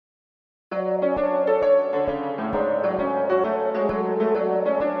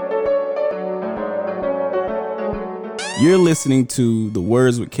You're listening to the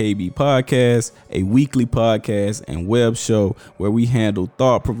Words with KB podcast, a weekly podcast and web show where we handle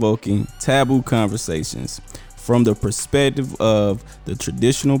thought-provoking, taboo conversations from the perspective of the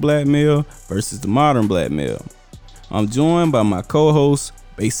traditional black male versus the modern black male. I'm joined by my co-host,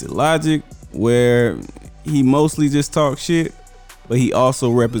 Basic Logic, where he mostly just talks shit, but he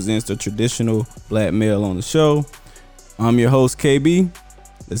also represents the traditional black male on the show. I'm your host, KB.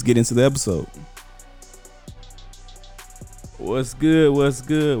 Let's get into the episode. What's good?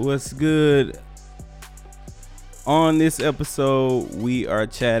 On this episode, we are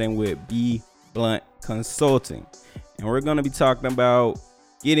chatting with B Blunt Consulting, and we're going to be talking about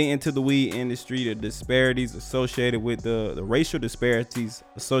getting into the weed industry, the disparities associated with the racial disparities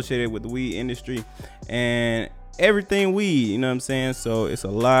associated with the weed industry, and everything weed, you know what I'm saying? So it's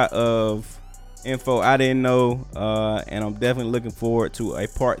a lot of info I didn't know, and I'm definitely looking forward to a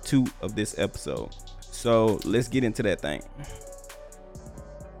part 2 of this episode. So let's get into that thing.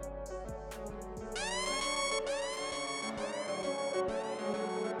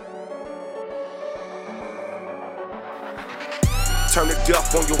 Turn it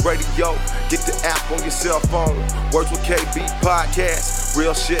up on your radio, get the app on your cell phone. Words with KB podcast,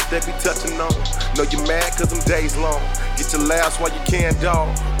 real shit they be touching on. Know you mad cause them days long, get your laughs while you can,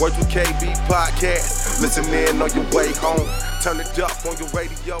 dawg. Words with KB podcast, listen in on your way home. Turn it up on your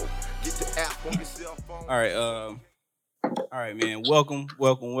radio, get the app on your cell phone. All right, man. Welcome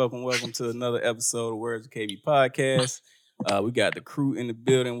to another episode of Words with KB podcast. We got the crew in the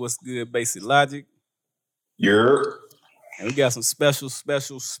building. What's good, Basic Logic? And we got some special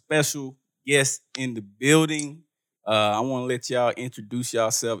guests in the building. I want to let y'all introduce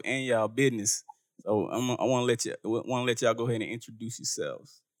yourself and y'all business. So I want to let y'all go ahead and introduce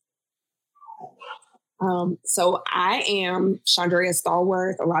yourselves. So I am Chandrea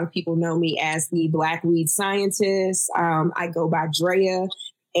Stallworth. A lot of people know me as the Black Weed Scientist. I go by Drea,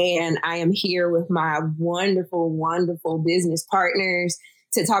 and I am here with my wonderful business partners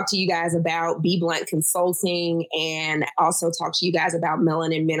to talk to you guys about B Blunt Consulting and also talk to you guys about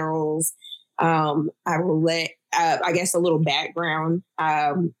Melanin Minerals. I will let, I guess, a little background.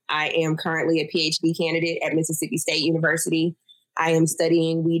 I am currently a PhD candidate at Mississippi State University. I am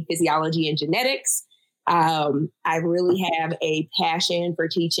studying weed physiology and genetics. I really have a passion for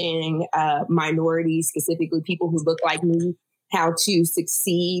teaching minorities, specifically people who look like me, how to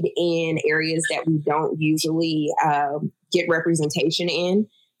succeed in areas that we don't usually get representation in.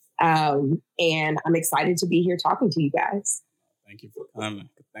 And I'm excited to be here talking to you guys. Thank you for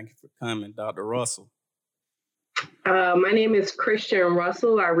coming, Dr. Russell. My name is Christian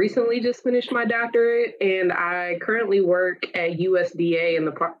Russell. I recently just finished my doctorate, and I currently work at USDA in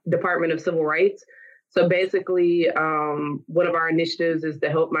the Department of Civil Rights. So basically, one of our initiatives is to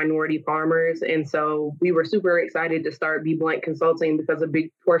help minority farmers. And so we were super excited to start B Blunt Consulting because a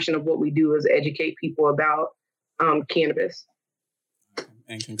big portion of what we do is educate people about cannabis.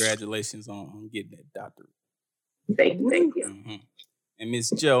 And congratulations on getting that doctorate. Thank you. Mm-hmm. And Miss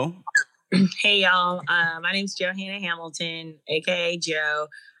Joe. Hey, y'all. My name's Johanna Hamilton, a.k.a. Joe.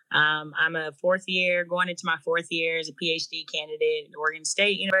 I'm a going into my fourth year as a PhD candidate at Oregon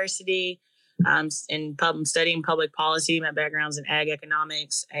State University. I'm studying public policy. My background's in ag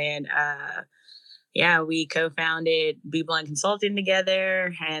economics. And we co-founded B Blunt Consulting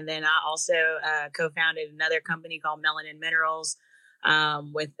together. And then I also co-founded another company called Melanin Minerals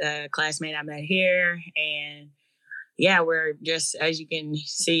with a classmate I met here. And yeah, we're just, as you can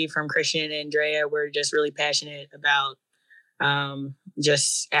see from Christian and Drea, we're just really passionate about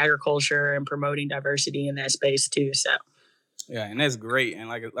just agriculture and promoting diversity in that space too. So. Yeah, and that's great. And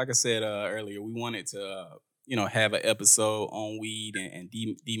like I said earlier, we wanted to, have an episode on weed and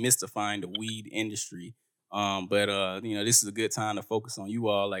demystifying the weed industry. But this is a good time to focus on you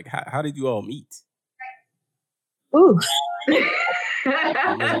all. Like, how did you all meet? Ooh.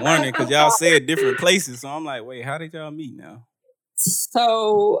 I was wondering because y'all said different places. So I'm like, wait, how did y'all meet now?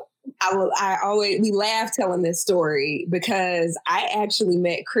 So we laugh telling this story because I actually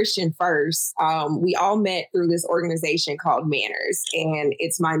met Christian first. We all met through this organization called Manners, and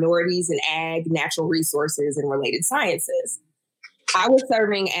it's Minorities in Ag, Natural Resources, and Related Sciences. I was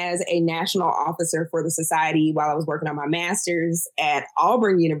serving as a national officer for the society while I was working on my master's at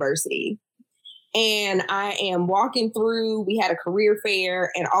Auburn University. And I am walking through, we had a career fair,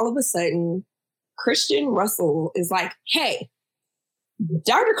 and all of a sudden, Christian Russell is like, hey,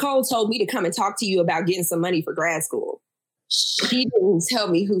 Dr. Cole told me to come and talk to you about getting some money for grad school. She didn't tell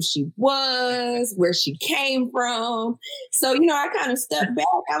me who she was, where she came from. So, I kind of stepped back.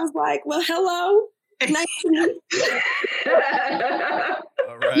 I was like, well, hello. Nice to meet you.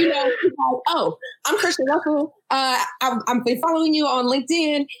 All right. You know, like, oh, I'm Christian Russell. I've been following you on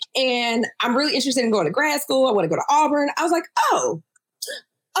LinkedIn, and I'm really interested in going to grad school. I want to go to Auburn. I was like, oh,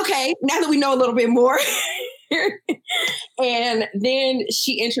 okay. Now that we know a little bit more. And then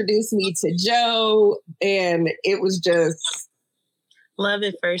she introduced me to Joe, and it was just love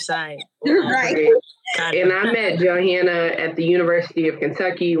at first sight. Right. And I met Johanna at the University of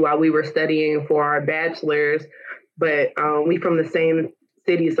Kentucky while we were studying for our bachelor's, but we from the same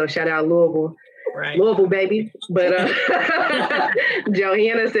city, so shout out Louisville. Right. Louisville, baby. But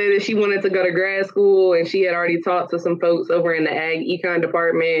Johanna said that she wanted to go to grad school, and she had already talked to some folks over in the ag econ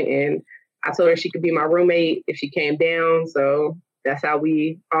department, and I told her she could be my roommate if she came down. So that's how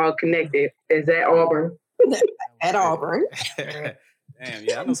we all connected. Is at Auburn. At Auburn. Damn,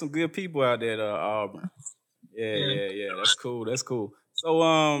 yeah, I know some good people out there at Auburn. Yeah. That's cool.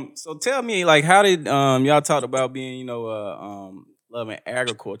 So tell me, like, how did y'all talk about being, loving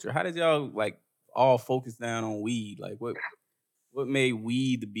agriculture? How did y'all like all focus down on weed? Like, what made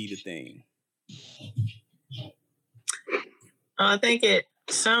weed to be the thing? I think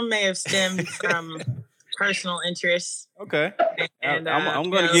some may have stemmed from personal interests. Okay, and I'm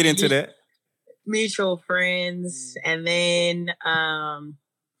going to get into that. Mutual friends, and then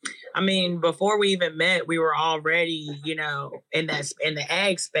before we even met, we were already in the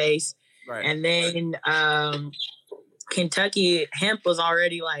ag space, right? And then Kentucky hemp was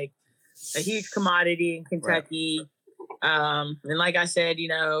already like a huge commodity in Kentucky. Right. And like I said,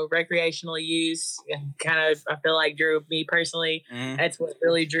 recreational use kind of, I feel like, drew me personally. Mm-hmm. That's what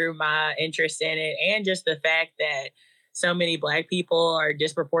really drew my interest in it, and just the fact that so many Black people are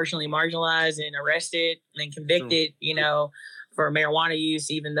disproportionately marginalized and arrested and convicted, for marijuana use,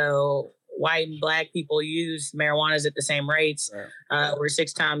 even though white and Black people use marijuanas at the same rates. Right. We're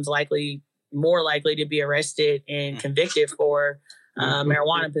 6 times more likely to be arrested and convicted for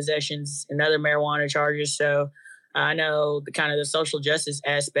marijuana possessions and other marijuana charges. So I know the social justice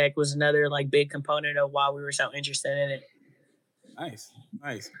aspect was another big component of why we were so interested in it. Nice.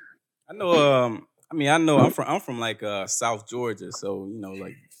 I know. I'm from South Georgia, so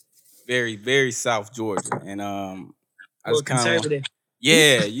very, very South Georgia, and I was conservative.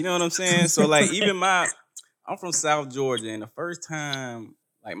 Yeah, you know what I'm saying. So I'm from South Georgia, and the first time,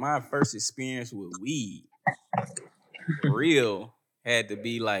 my first experience with weed, for real, had to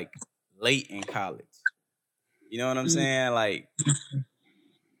be late in college. You know what I'm saying?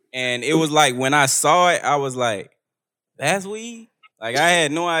 And it was when I saw it, I was like, "That's weed." I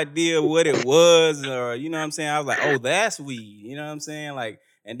had no idea what it was, or you know what I'm saying. I was like, "Oh, that's weed." You know what I'm saying?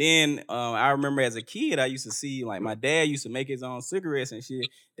 And then I remember as a kid, I used to see my dad used to make his own cigarettes and shit.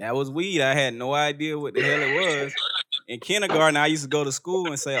 That was weed. I had no idea what the hell it was. In kindergarten, I used to go to school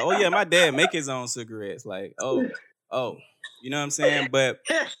and say, "Oh yeah, my dad make his own cigarettes." Oh, you know what I'm saying? But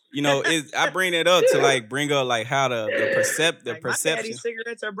I bring it up to bring up how the perception. My daddy's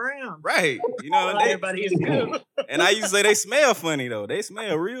cigarettes are brown, right? You know what everybody is cool. And I used to say they smell funny though. They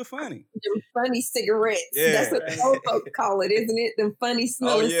smell real funny. Them funny cigarettes. Yeah. That's what the old folks call it, isn't it? Them funny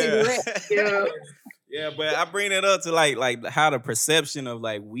smelling cigarettes. Yeah. Yeah, but I bring it up to how the perception of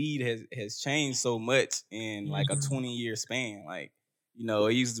weed has changed so much in a 20-year span.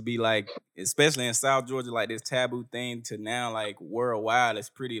 It used to be especially in South Georgia, this taboo thing, to now worldwide it's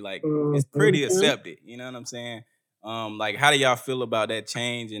pretty it's pretty accepted. You know what I'm saying? How do y'all feel about that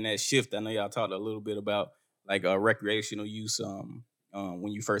change and that shift? I know y'all talked a little bit about recreational use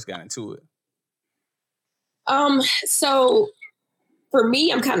when you first got into it. So for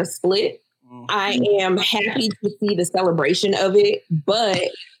me, I'm kind of split. I am happy to see the celebration of it, but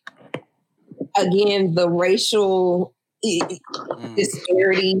again, the racial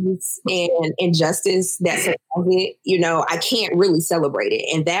disparities and injustice that surrounds it, I can't really celebrate it.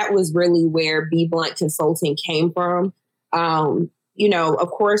 And that was really where B Blunt Consulting came from. Of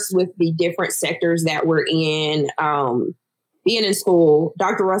course, with the different sectors that we're in, being in school,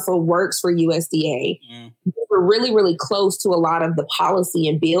 Dr. Russell works for USDA. We're really, really close to a lot of the policy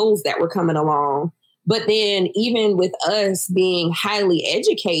and bills that were coming along. But then even with us being highly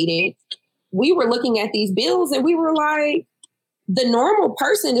educated, we were looking at these bills and we were like, the normal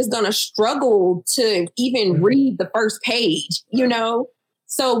person is going to struggle to even read the first page,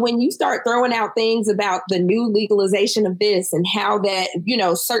 So when you start throwing out things about the new legalization of this and how that,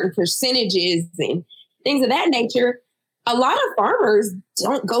 certain percentages and things of that nature, a lot of farmers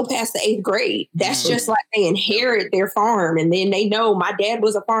don't go past the 8th grade. That's just they inherit their farm. And then they know my dad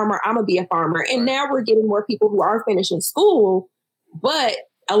was a farmer. I'm going to be a farmer. And now we're getting more people who are finishing school, but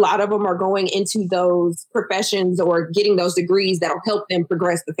a lot of them are going into those professions or getting those degrees that'll help them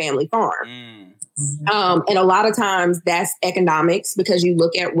progress the family farm. And a lot of times that's economics, because you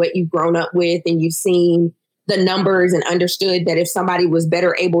look at what you've grown up with and you've seen the numbers and understood that if somebody was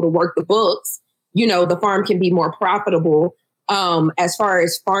better able to work the books, you know, the farm can be more profitable. As far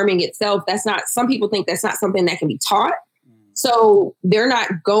as farming itself, some people think that's not something that can be taught. So they're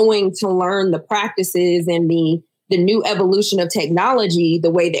not going to learn the practices and the new evolution of technology the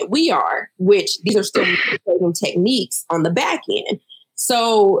way that we are, which these are still techniques on the back end.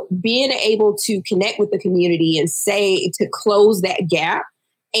 So being able to connect with the community and to close that gap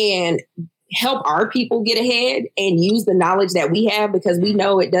and help our people get ahead and use the knowledge that we have, because we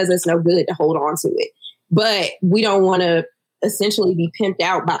know it does us no good to hold on to it. But we don't want to essentially be pimped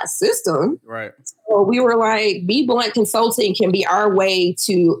out by a system. Right. So we were like, Be Blunt Consulting can be our way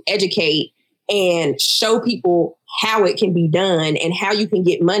to educate and show people how it can be done and how you can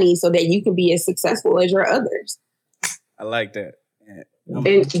get money so that you can be as successful as your others. I like that.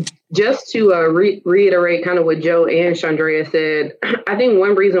 And just to reiterate kind of what Joe and Chandrea said, I think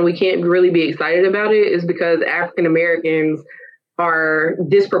one reason we can't really be excited about it is because African Americans are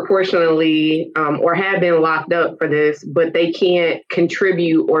disproportionately or have been locked up for this, but they can't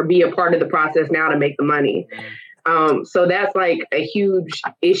contribute or be a part of the process now to make the money. So that's like a huge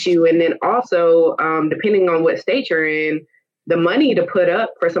issue. And then also, depending on what state you're in, the money to put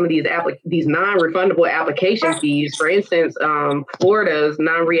up for some of these non-refundable application fees, for instance, Florida's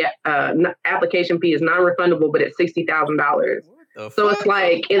application fee is non-refundable, but it's $60,000. So it's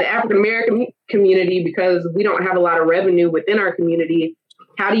like in the African American community, because we don't have a lot of revenue within our community,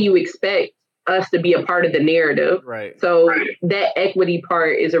 how do you expect us to be a part of the narrative? Right. So that equity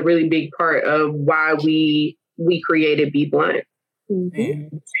part is a really big part of why we created Be Blunt.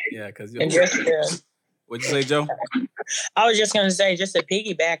 Mm-hmm. Yeah, because what'd you say, Joe? I was just going to say, just to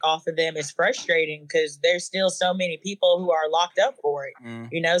piggyback off of them, it's frustrating because there's still so many people who are locked up for it.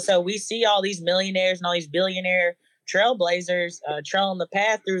 You know, so we see all these millionaires and all these billionaire trailblazers trailing the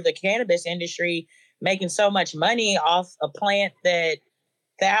path through the cannabis industry, making so much money off a plant that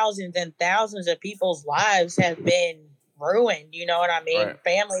thousands and thousands of people's lives have been ruined. You know what I mean? Right.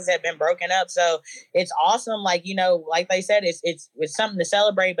 Families have been broken up. So it's awesome. Like, you know, like they said, it's something to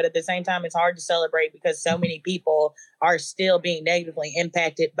celebrate, but at the same time, it's hard to celebrate because so many people are still being negatively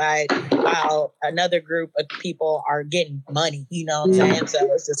impacted by how another group of people are getting money. You know what I'm saying?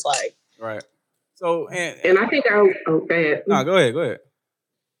 So it's just like, right. So, and I think go ahead. No, go ahead.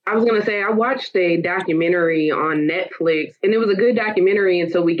 I was going to say, I watched a documentary on Netflix, and it was a good documentary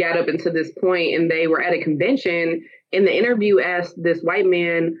until we got up into this point, and they were at a convention, and the interview asked this white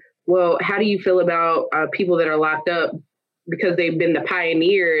man, well, how do you feel about people that are locked up because they've been the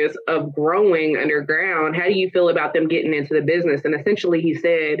pioneers of growing underground? How do you feel about them getting into the business? And essentially he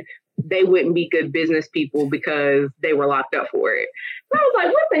said they wouldn't be good business people because they were locked up for it. I was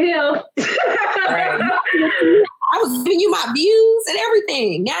like, what the hell? I was giving you my views and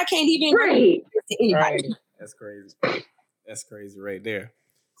everything. Now I can't even to anybody. Right. That's crazy. That's crazy right there.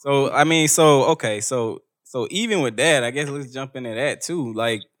 So, I mean, so even with that, I guess let's jump into that too.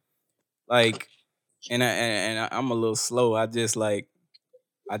 Like, and I'm a little slow. I just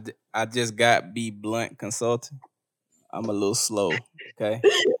got Be Blunt Consulting. I'm a little slow. Okay.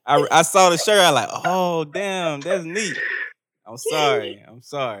 I saw the shirt. I like, oh damn, that's neat. I'm sorry.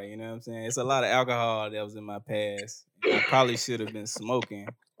 You know what I'm saying? It's a lot of alcohol that was in my past. I probably should have been smoking,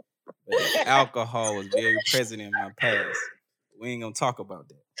 but alcohol was very present in my past. We ain't gonna talk about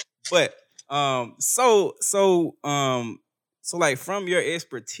that. But so like from your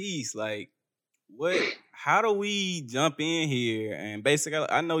expertise, like how do we jump in here? And basically,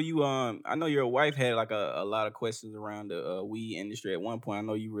 I know your wife had like a lot of questions around the weed industry at one point. I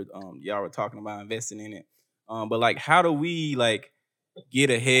know you were y'all were talking about investing in it. But like, how do we like get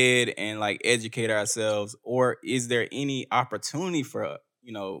ahead and like educate ourselves, or is there any opportunity for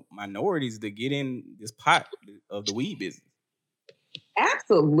minorities to get in this pot of the weed business?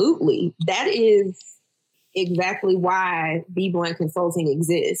 Absolutely. That is exactly why Be Blunt Consulting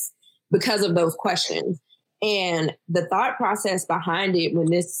exists, because of those questions. And the thought process behind it, when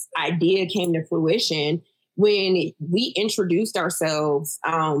this idea came to fruition, when we introduced ourselves,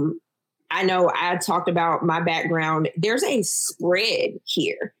 I know I talked about my background. There's a spread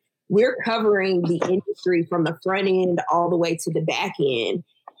here. We're covering the industry from the front end all the way to the back end,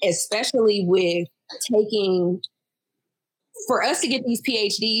 especially with for us to get these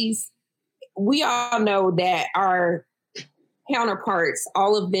PhDs, we all know that our counterparts,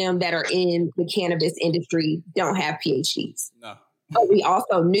 all of them that are in the cannabis industry, don't have PhDs. No. But we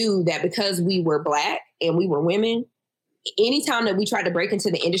also knew that because we were Black and we were women, anytime that we tried to break into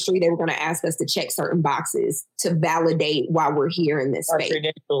the industry, they were going to ask us to check certain boxes to validate why we're here in this space. Our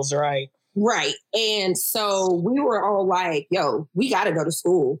credentials, right? Right. And so we were all like, yo, we got to go to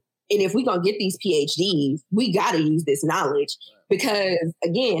school. And if we're going to get these PhDs, we got to use this knowledge. Because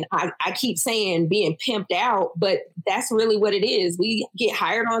again, I keep saying being pimped out, but that's really what it is. We get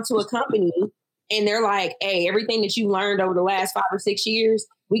hired onto a company and they're like, hey, everything that you learned over the last 5 or 6 years,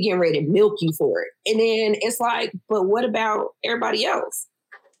 we getting ready to milk you for it. And then it's like, but what about everybody else?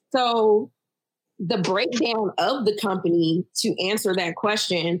 So the breakdown of the company, to answer that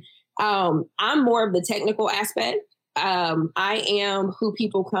question, I'm more of the technical aspect. I am who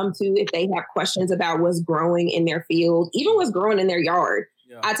people come to if they have questions about what's growing in their field, even what's growing in their yard.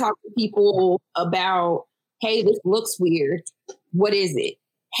 Yeah. I talk to people about, hey, this looks weird. What is it?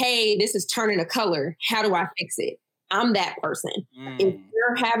 Hey, this is turning a color. How do I fix it? I'm that person. If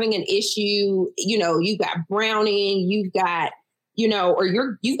you're having an issue, you know, you got browning, you've got, you know, or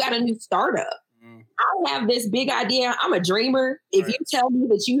you've got a new startup. I have this big idea. I'm a dreamer. If you tell me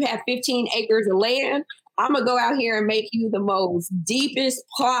that you have 15 acres of land, I'm going to go out here and make you the most deepest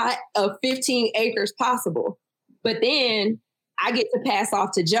plot of 15 acres possible. But then I get to pass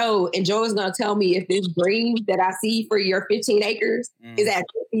off to Joe, and Joe is going to tell me if this dream that I see for your 15 acres is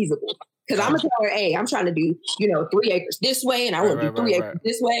actually feasible. Because I'm going to tell her, hey, I'm trying to do, you know, 3 acres this way, and I want to do 3 acres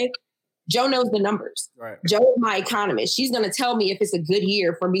this way. Joe knows the numbers. Right. Joe is my economist. She's going to tell me if it's a good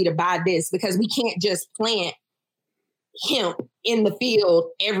year for me to buy this, because we can't just plant hemp in the field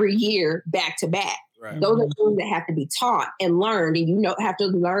every year back to back. Right. Those are things that have to be taught and learned, and you have to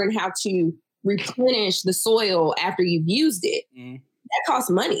learn how to replenish the soil after you've used it. That costs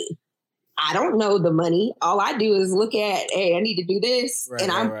money. I don't know the money. All I do is look at, hey, I need to do this,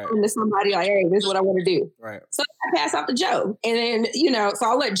 and I'm talking to somebody like, hey, this is what I want to do. Right. So I pass off to Joe, and then so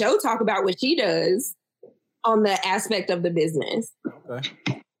I'll let Joe talk about what she does on the aspect of the business. Okay.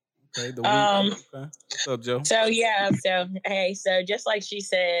 Okay. What's up, Joe? So just like she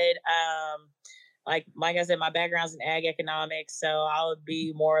said, like I said, my background's in ag economics, so I'll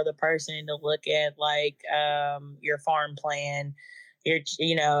be more of the person to look at like your farm plan.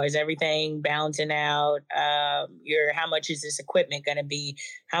 Is everything balancing out? How much is this equipment going to be?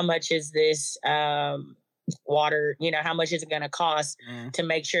 How much is this water? How much is it going to cost to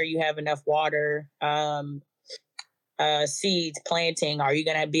make sure you have enough water? Seeds, planting. Are you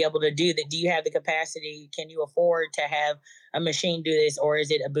going to be able to do that? Do you have the capacity? Can you afford to have a machine do this, or is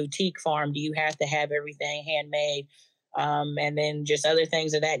it a boutique farm? Do you have to have everything handmade? And then just other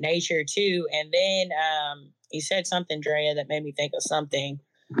things of that nature too. And then you said something, Drea, that made me think of something.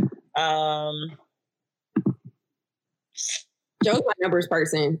 Joe's my numbers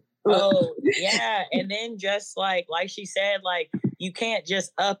person. Oh yeah. And then just like she said, like you can't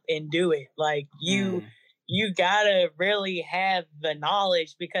just up and do it. Like you gotta really have the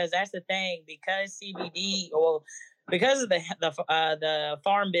knowledge, because that's the thing. Because CBD, because of the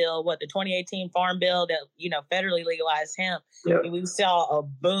farm bill, the 2018 farm bill that federally legalized hemp, we saw a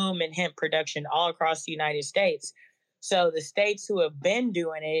boom in hemp production all across the United States. So the states who have been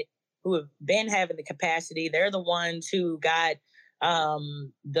doing it, who have been having the capacity, they're the ones who got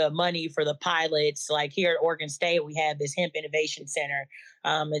the money for the pilots. Like here at Oregon State, we have this hemp innovation center.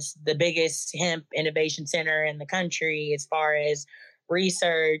 It's the biggest hemp innovation center in the country as far as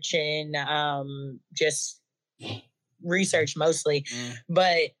research and just research mostly.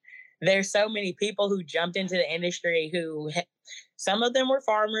 But there's so many people who jumped into the industry who some of them were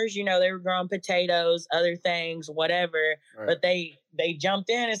farmers, they were growing potatoes, other things, whatever. Right. But they jumped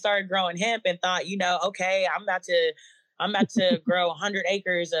in and started growing hemp and thought, okay, I'm about to grow 100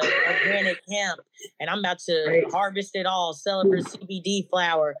 acres of organic hemp, and I'm about to harvest it all, sell it for CBD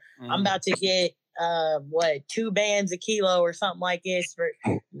flower. I'm about to get 2 bands a kilo or something like this.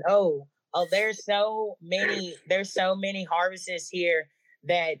 There's so many harvests here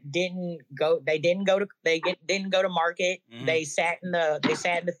that didn't go to market. They sat in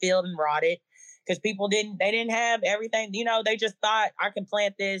the field and rotted because people didn't have everything. They just thought, I can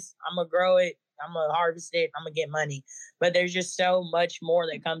plant this, I'm gonna grow it, I'm gonna harvest it, I'm gonna get money. But there's just so much more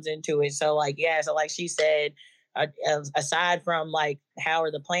that comes into it. So like she said, aside from like how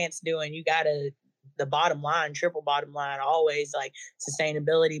are the plants doing, you gotta, the bottom line, triple bottom line, always like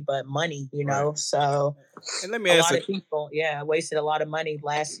sustainability, but money, Right. So and let me ask a lot of people, wasted a lot of money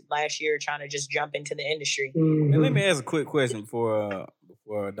last year trying to just jump into the industry. And let me ask a quick question before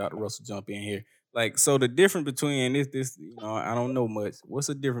Dr. Russell jump in here. Like, so the difference between this, I don't know much. What's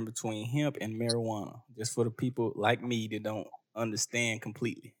the difference between hemp and marijuana? Just for the people like me that don't understand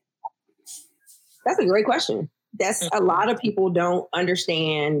completely. That's a great question. That's a lot of people don't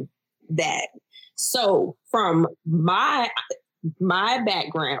understand that. So from my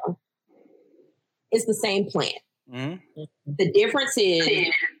background, it's the same plant. The difference is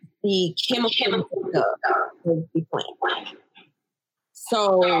the chemical makeup of the plant.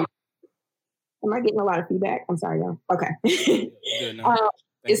 So, am I getting a lot of feedback? I'm sorry, y'all. Okay.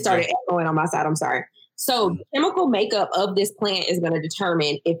 It started echoing on my side. I'm sorry. So, the chemical makeup of this plant is going to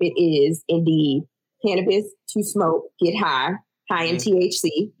determine if it is indeed cannabis to smoke, get high in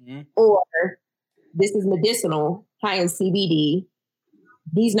THC, or this is medicinal, high in CBD.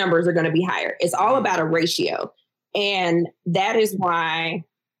 These numbers are going to be higher. It's all about a ratio. And that is why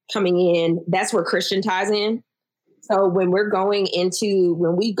coming in, that's where Christian ties in. So when we go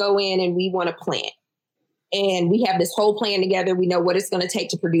in and we want to plant and we have this whole plan together, we know what it's going to take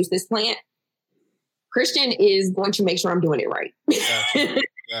to produce this plant. Christian is going to make sure I'm doing it right.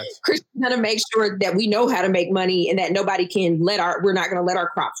 Gotcha. Christian's going to make sure that we know how to make money and that nobody can we're not going to let our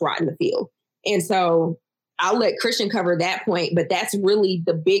crops rot in the field. And so I'll let Christian cover that point, but that's really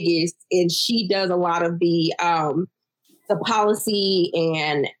the biggest. And she does a lot of the policy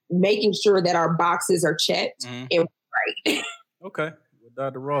and making sure that our boxes are checked and right. Okay. Well,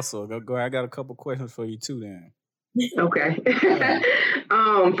 Dr. Russell, go. I got a couple questions for you too then. Okay.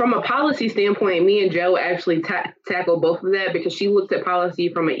 From a policy standpoint, me and Joe actually tackle both of that because she looks at policy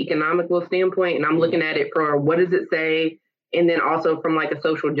from an economical standpoint, and I'm looking at it from what does it say, and then also from like a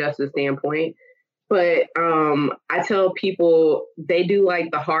social justice standpoint. But I tell people they do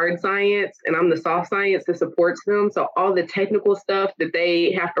like the hard science, and I'm the soft science that supports them. So all the technical stuff that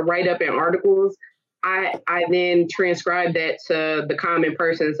they have to write up in articles, I then transcribe that to the common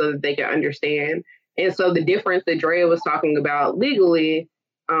person so that they can understand. And so the difference that Drea was talking about legally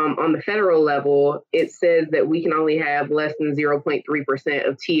on the federal level, it says that we can only have less than 0.3%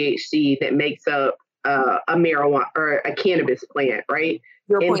 of THC that makes up a marijuana or a cannabis plant, right?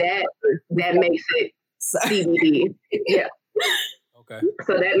 And that makes it CBD. Yeah. Okay.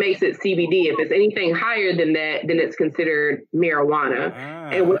 So that makes it CBD. If it's anything higher than that, then it's considered marijuana.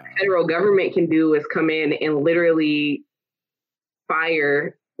 And what the federal government can do is come in and literally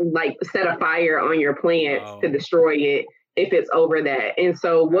set a fire on your plants to destroy it if it's over that. And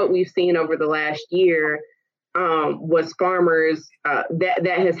so what we've seen over the last year was farmers, that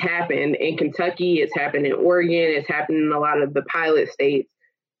has happened in Kentucky, it's happened in Oregon, it's happened in a lot of the pilot states.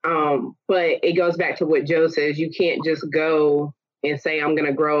 But it goes back to what Joe says, you can't just go and say, I'm going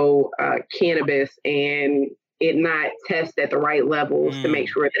to grow cannabis and it not test at the right levels to make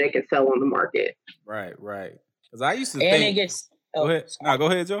sure that it can sell on the market. Right. Because I used to think... Go ahead. No, go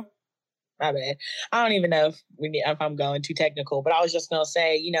ahead, Joe. My bad. I don't even know if I'm going too technical, but I was just going to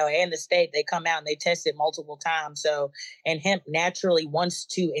say, in the state, they come out and they test it multiple times. So, and hemp naturally wants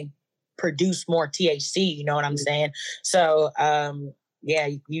to produce more THC, you know what I'm saying? So,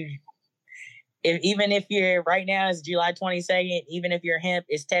 even if you're right now, it's July 22nd, even if your hemp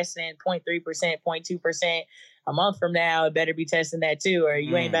is testing 0.3%, 0.2%, a month from now, it better be testing that too, or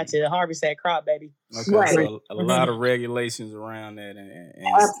you ain't about to harvest that crop, baby. Okay, right. So a lot of regulations around that. And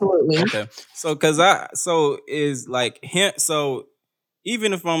absolutely. Okay. So, is like hemp. So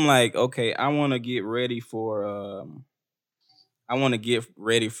even if I'm like, okay, I want to get ready for,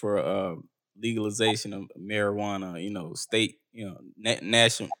 legalization of marijuana, state,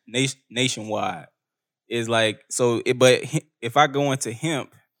 nationwide, is like, but if I go into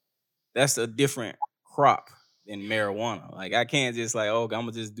hemp, that's a different crop than marijuana. Like I can't just like, I'm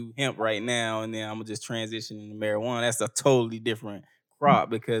gonna just do hemp right now and then I'm gonna just transition into marijuana. That's a totally different crop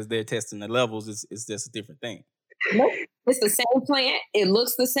because they're testing the levels. It's just a different thing. Nope. It's the same plant. It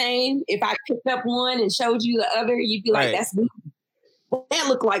looks the same. If I picked up one and showed you the other, you'd be like, that's weed. That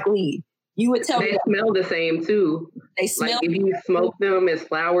look like weed. You would tell me. They smell the same too. They smell. Like if you smoke them as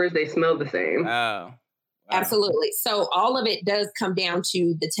flowers, they smell the same. Wow. Absolutely. So all of it does come down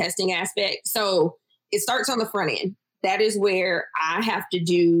to the testing aspect. So it starts on the front end. That is where I have to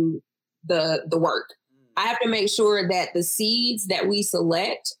do the work. I have to make sure that the seeds that we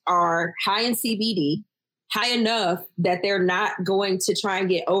select are high in CBD, high enough that they're not going to try and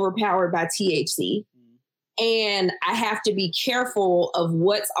get overpowered by THC. And I have to be careful of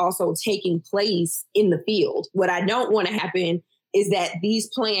what's also taking place in the field. What I don't want to happen is that these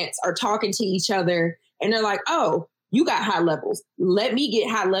plants are talking to each other and they're like, oh, you got high levels. Let me get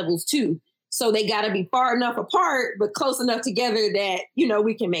high levels too. So they got to be far enough apart, but close enough together that,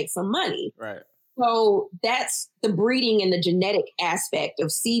 we can make some money. Right. So that's the breeding and the genetic aspect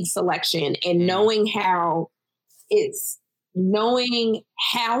of seed selection and knowing how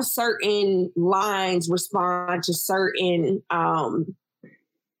certain lines respond to certain,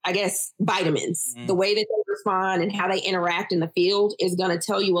 vitamins. The way that they respond and how they interact in the field is going to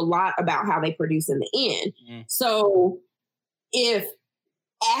tell you a lot about how they produce in the end. So if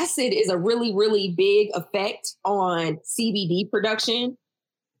acid is a really, really big effect on CBD production,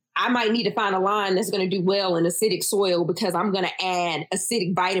 I might need to find a line that's going to do well in acidic soil because I'm going to add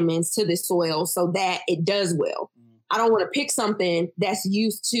acidic vitamins to this soil so that it does well. I don't want to pick something that's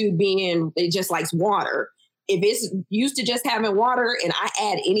used to being, it just likes water. If it's used to just having water and I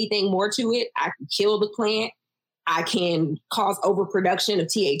add anything more to it, I can kill the plant. I can cause overproduction of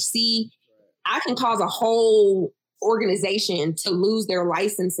THC. I can cause a whole organization to lose their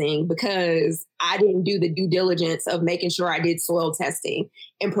licensing because I didn't do the due diligence of making sure I did soil testing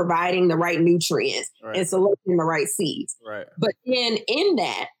and providing the right nutrients and selecting the right seeds. Right. But then in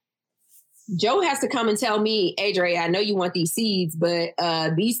that, Joe has to come and tell me, Adria, I know you want these seeds, but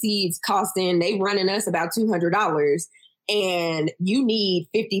these seeds they running us about $200 and you need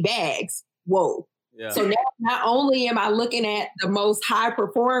 50 bags. Whoa. Yeah. So now not only am I looking at the most high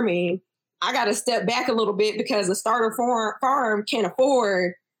performing, I got to step back a little bit because a starter farm can't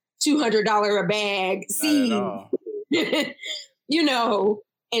afford $200 a bag seed, you know,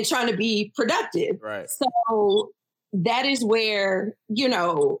 and trying to be productive. Right. So that is where, you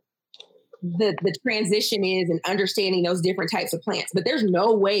know, the transition is and understanding those different types of plants. But there's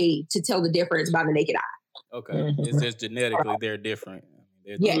no way to tell the difference by the naked eye. Okay. It's just genetically they're different.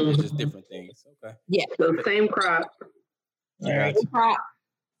 They're just different things. Okay. Yeah. So same crop. Same crop.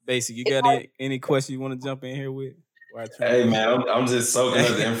 Basic, you got any question you want to jump in here with? Hey man, I'm just soaking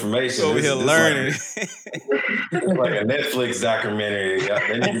up the information. Over here learning. Like a Netflix documentary.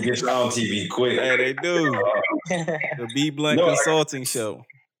 They need to get you on TV quick. Hey, they do. The B Blunt Consulting Show.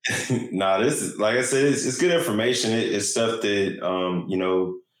 Nah, this is, like I said, it's good information. It's stuff that you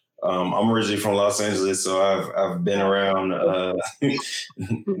know. I'm originally from Los Angeles, so I've been around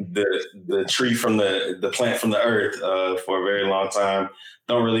the tree from the plant from the earth for a very long time.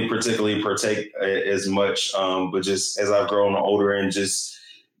 Don't really particularly partake as much, but just as I've grown older and just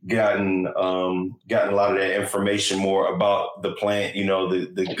gotten a lot of that information more about the plant, you know,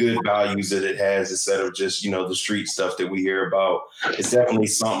 the good values that it has instead of just, you know, the street stuff that we hear about. It's definitely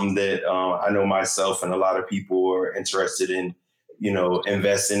something that I know myself and a lot of people are interested in, you know,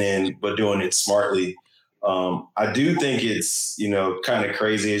 investing in, but doing it smartly. I do think it's, you know, kind of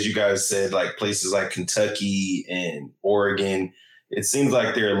crazy, as you guys said, like places like Kentucky and Oregon, it seems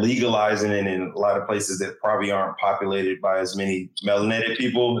like they're legalizing it in a lot of places that probably aren't populated by as many melanated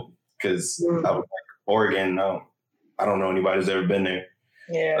people. Because I was like, Oregon, I don't know anybody who's ever been there.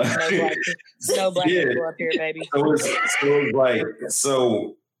 Yeah, no black people up here, baby.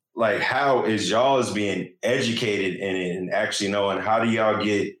 So how is y'all as being educated in it and actually knowing, how do y'all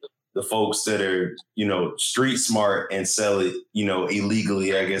get the folks that are, you know, street smart and sell it, you know,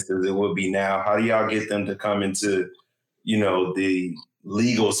 illegally, I guess as it would be now? How do y'all get them to come into, you know, the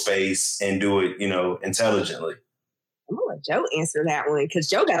legal space and do it, you know, intelligently? I'm gonna let Joe answer that one because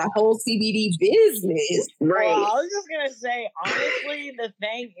Joe got a whole CBD business. Right. Well, I was just gonna say, honestly, the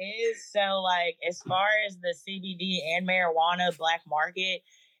thing is, so like as far as the CBD and marijuana black market,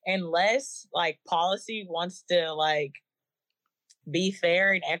 unless like policy wants to like be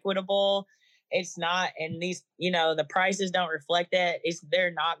fair and equitable, it's not, and these, you know, the prices don't reflect that.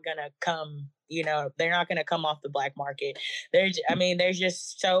 They're not gonna come. You know, they're not going to come off the black market. There's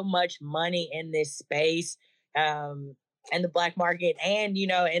just so much money in this space, in the black market and, you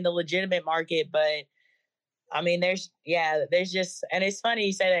know, in the legitimate market. But I mean, there's just, and it's funny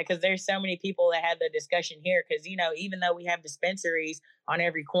you say that because there's so many people that had the discussion here. Because, you know, even though we have dispensaries on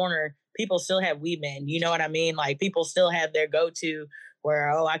every corner, people still have weed men. You know what I mean? Like people still have their go-to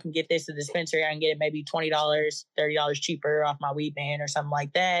where, I can get this at the dispensary. I can get it maybe $20, $30 cheaper off my weed man or something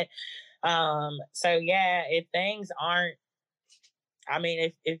like that. So yeah, if things aren't, I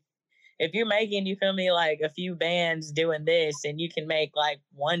mean, if you're making, you feel me, like a few bands doing this and you can make like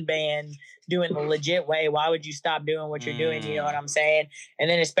one band doing the legit way, why would you stop doing what you're doing? You know what I'm saying? And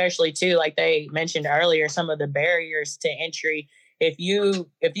then especially too, like they mentioned earlier, some of the barriers to entry. If you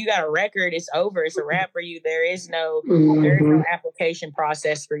got a record, it's over. It's a wrap for you. There is no application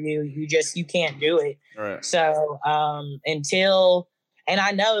process for you. You can't do it. Right. So until, and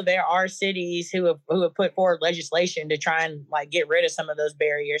I know there are cities who have put forward legislation to try and like get rid of some of those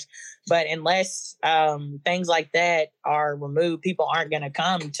barriers, but unless things like that are removed, people aren't going to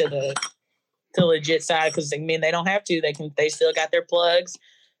come to the legit side because I mean they don't have to. They still got their plugs.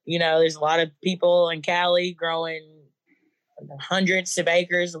 You know, there's a lot of people in Cali growing hundreds of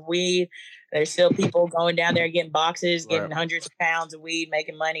acres of weed. There's still people going down there getting boxes, getting hundreds of pounds of weed,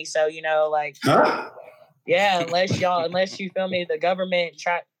 making money. So you know, like. Yeah, unless you feel me,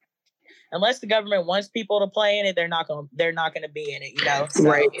 unless the government wants people to play in it, they're not gonna be in it, you know. So.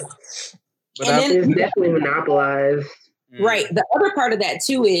 Right. But it's definitely monopolized. Right. The other part of that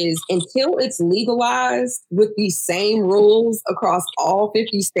too is until it's legalized with these same rules across all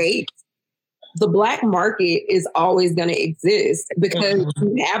 50 states, the black market is always going to exist because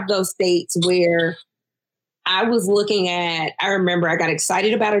you have those states where I remember I got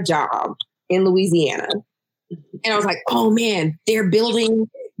excited about a job in Louisiana. And I was like, oh man, they're building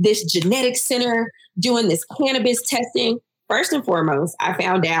this genetic center, doing this cannabis testing. First and foremost, I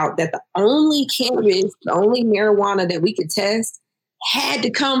found out that the only marijuana that we could test had to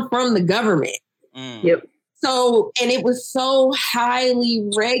come from the government. Yep. So, and it was so highly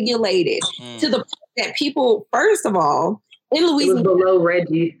regulated to the point that people, first of all, in Louisiana, it was below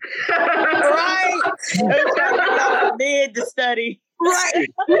Reggie. Right. Did the study. Right.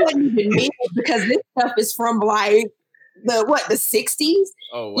 Because this stuff is from like the 60s.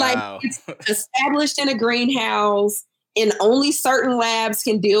 Oh, wow. Like it's established in a greenhouse and only certain labs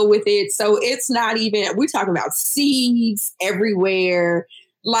can deal with it. So it's not even, we're talking about seeds everywhere.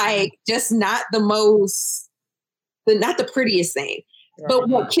 Like just not the prettiest thing. Right. But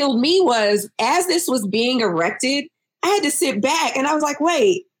what killed me was as this was being erected, I had to sit back and I was like,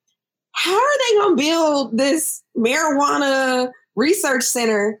 wait, how are they going to build this marijuana research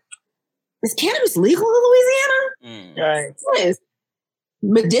center? Is cannabis legal in Louisiana? Right. Yes.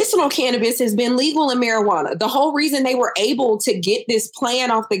 Medicinal cannabis has been legal in marijuana. The whole reason they were able to get this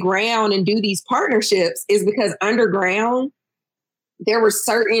plan off the ground and do these partnerships is because underground, there were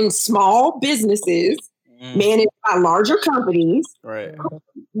certain small businesses managed by larger companies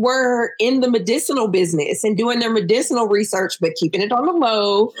were in the medicinal business and doing their medicinal research, but keeping it on the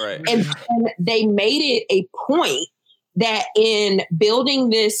low. Right. And they made it a point that in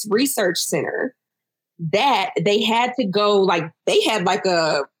building this research center, that they had to go like they had like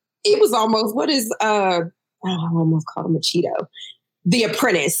it was almost I almost called him a Cheeto. The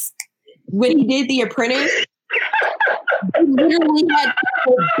Apprentice. When he did The Apprentice, they literally had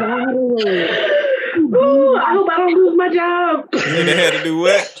people battling. Ooh, I hope I don't lose my job. So they had to do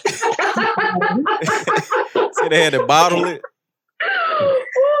what? So they had to bottle it.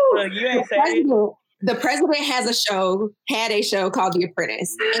 Look, you ain't saying the president had a show called The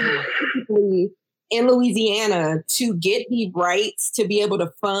Apprentice. And basically, in Louisiana, to get the rights to be able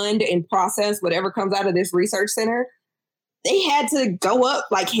to fund and process whatever comes out of this research center, they had to go up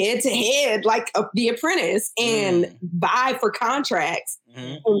like head to head, like The Apprentice, and vie for contracts.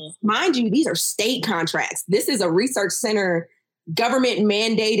 And mind you, these are state contracts. This is a research center, government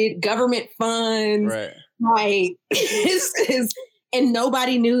mandated, government funds. Right. Like and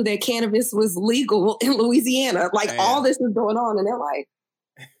nobody knew that cannabis was legal in Louisiana. Like all this is going on, and they're like,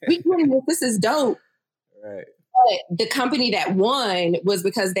 "We getting this. This is dope." Right. But the company that won was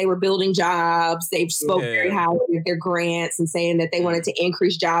because they were building jobs. They spoke very highly of their grants and saying that they wanted to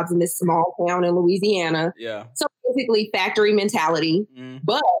increase jobs in this small town in Louisiana. Yeah. So basically factory mentality.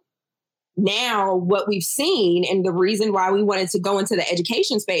 But now what we've seen and the reason why we wanted to go into the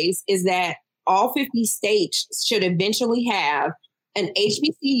education space is that all 50 states should eventually have an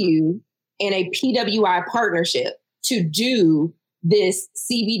HBCU and a PWI partnership to do this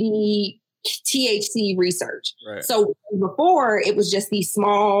CBD THC research. Right. So before it was just these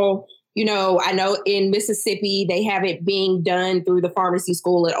small, I know in Mississippi, they have it being done through the pharmacy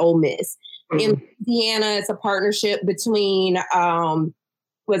school at Ole Miss. In Louisiana, it's a partnership between,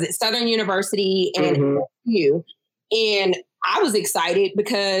 Southern University and FU. And I was excited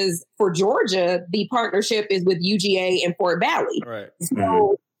because for Georgia, the partnership is with UGA and Fort Valley. Right.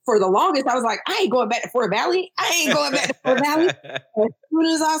 So for the longest, I was like, I ain't going back to Fort Valley. I ain't going back to Fort Valley. As soon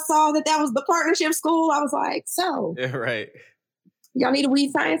as I saw that was the partnership school, I was like, so y'all need a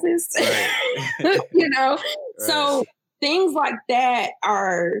weed scientist? Right. So things like that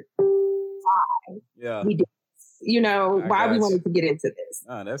are why we did this. Why we wanted to get into this.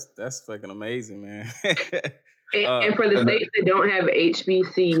 Oh, that's fucking amazing, man. And for the states that don't have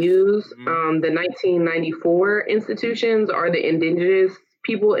HBCUs, the 1994 institutions are the indigenous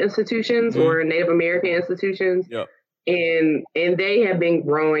people institutions or Native American institutions. Yep. And they have been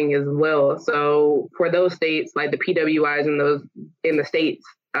growing as well. So for those states, like the PWIs in the states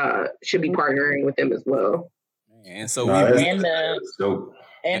should be partnering with them as well. And so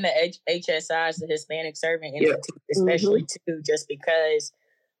and the HSIs, the Hispanic Serving Institute, especially too, just because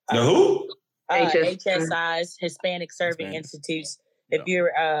who? HSIs, Hispanic Serving Institutes. If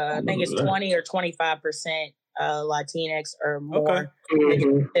you're, I think it's 20 or 25% Latinx or more,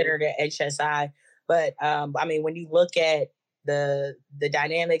 you consider the HSI. But when you look at the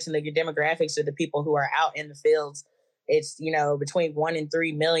dynamics and the demographics of the people who are out in the fields, it's between 1 and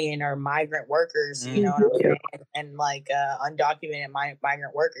 3 million are migrant workers, and like undocumented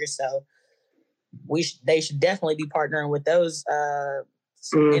migrant workers. So they should definitely be partnering with those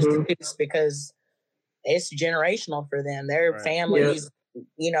institutes, because it's generational for them. Their families,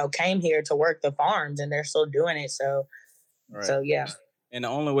 came here to work the farms, and they're still doing it. So, yeah. And the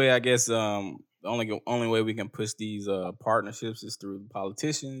only way, I guess, the only way we can push these partnerships is through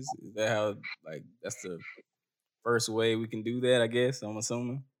politicians. Is that how? Like, that's the first way we can do that, I guess. I'm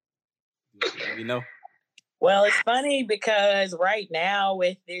assuming. You know. Well, it's funny because right now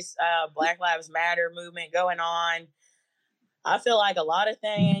with this Black Lives Matter movement going on, I feel like a lot of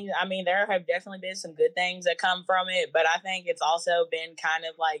things, I mean, there have definitely been some good things that come from it, but I think it's also been kind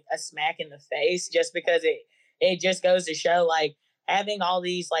of like a smack in the face, just because it just goes to show, like, having all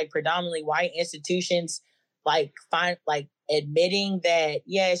these like predominantly white institutions admitting that,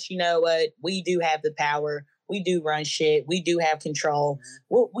 yes, you know what, we do have the power. We do run shit. We do have control.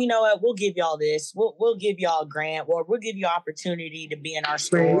 We know what, we'll give y'all this. We'll give y'all a grant, or we'll give you opportunity to be in our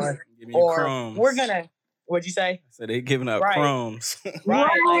store. Or crumbs. We're gonna, what'd you say? So they giving out crumbs.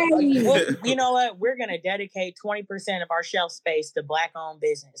 Like, you know what? We're gonna dedicate 20% of our shelf space to Black-owned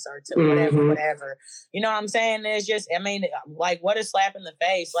business, or to whatever. You know what I'm saying? It's just, I mean, like, what a slap in the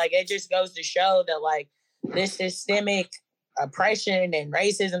face. Like, it just goes to show that, like, this systemic oppression and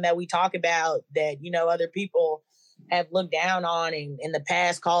racism that we talk about, that, you know, other people have looked down on and in the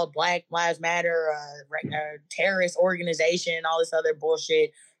past called Black Lives Matter, terrorist organization, all this other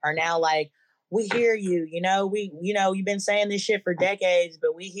bullshit, are now like, we hear you, you've been saying this shit for decades,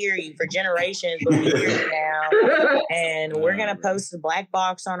 but we hear you for generations, but we hear you now. And we're going to post the black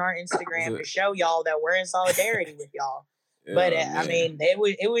box on our Instagram to show y'all that we're in solidarity with y'all. But I mean,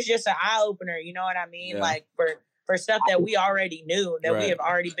 it was just an eye opener. You know what I mean? Yeah. Like for stuff that we already knew, that we have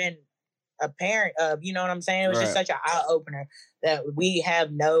already been a parent of, you know what I'm saying? It was just such an eye opener that we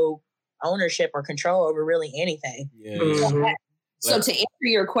have no ownership or control over really anything. Yeah. So to answer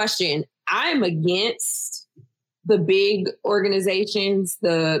your question, I'm against the big organizations,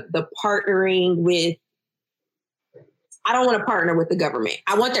 the partnering with. I don't want to partner with the government.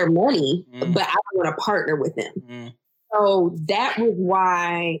 I want their money, but I don't want to partner with them. So that was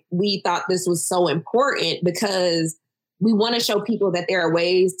why we thought this was so important, because we want to show people that there are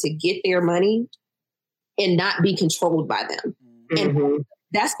ways to get their money and not be controlled by them. And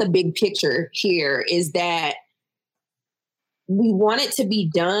that's the big picture here, is that we want it to be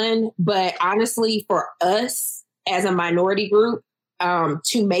done. But honestly, for us as a minority group,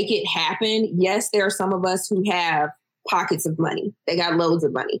 to make it happen, yes, there are some of us who have pockets of money. They got loads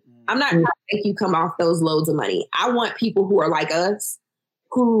of money. I'm not trying to make you come off those loads of money. I want people who are like us,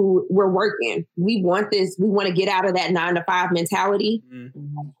 who we're working. We want this. We want to get out of that 9-to-5 mentality.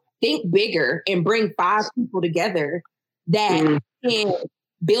 Think bigger and bring 5 people together that can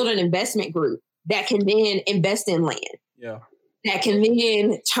build an investment group that can then invest in land. Yeah. That can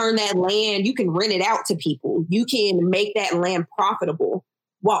then turn that land. You can rent it out to people. You can make that land profitable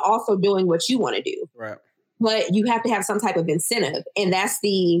while also doing what you want to do. Right. But you have to have some type of incentive. And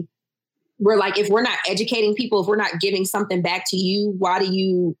we're like, if we're not educating people, if we're not giving something back to you, why do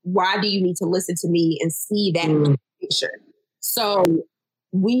you need to listen to me and see that picture? So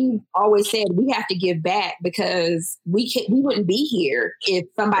we always said we have to give back, because we wouldn't be here if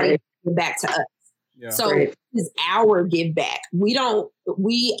somebody didn't give back to us. Yeah. So it's our give back. When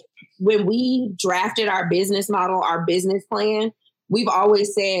we drafted our business model, our business plan, we've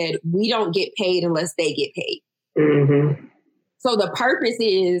always said we don't get paid unless they get paid. So the purpose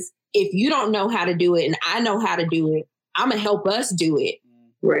is, if you don't know how to do it and I know how to do it, I'm going to help us do it.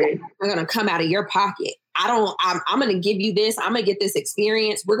 Right. I'm going to come out of your pocket. I'm going to give you this. I'm going to get this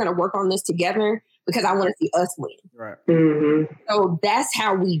experience. We're going to work on this together because I want to see us win. Right. So that's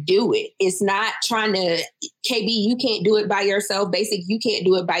how we do it. It's not trying to, KB, you can't do it by yourself. Basic, you can't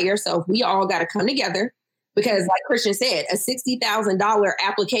do it by yourself. We all got to come together, because like Christian said, a $60,000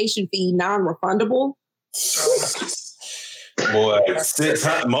 application fee, non-refundable. Boy,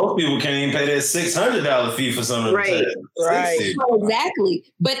 most people can't even pay that $600 fee for something. Right. So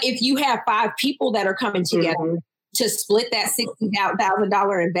exactly. But if you have 5 people that are coming together to split that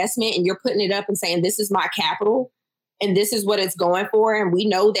 $60,000 investment, and you're putting it up and saying, this is my capital and this is what it's going for, and we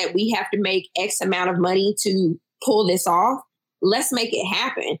know that we have to make X amount of money to pull this off, let's make it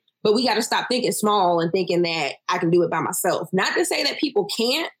happen. But we got to stop thinking small and thinking that I can do it by myself. Not to say that people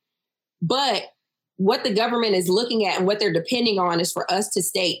can't, but what the government is looking at and what they're depending on is for us to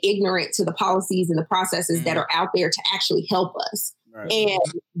stay ignorant to the policies and the processes that are out there to actually help us. Right. And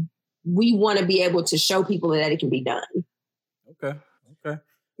we want to be able to show people that it can be done. Okay.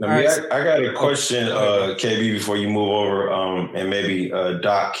 I got a question, KB, before you move over, and maybe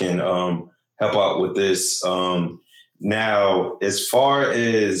Doc can help out with this. Now, as far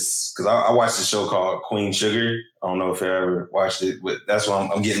as, because I watched a show called Queen Sugar. I don't know if you ever watched it, but that's why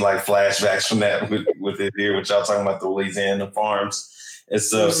I'm getting like flashbacks from that with it here, which y'all talking about the Louisiana farms and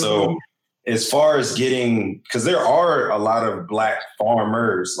stuff. So as far as getting, because there are a lot of Black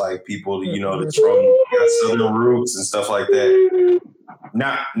farmers, like people, you know, that's from Southern roots and stuff like that.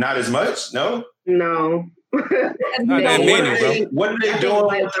 Not as much, no? No. Not that many, bro. What are they doing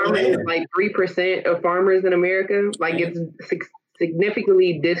with the land? Like 3% of farmers in America. Like it's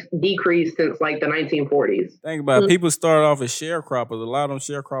significantly decreased since like the 1940s. Think about it. People started off as sharecroppers. A lot of them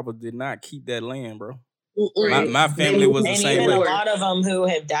sharecroppers did not keep that land, bro. My family was the same way. A lot of them who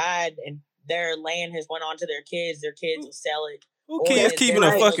have died and their land has went on to their kids. Their kids will sell it. Who kids keeping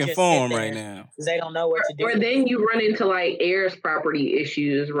a fucking farm right now? Because they don't know what to do. Or then you run into like heirs property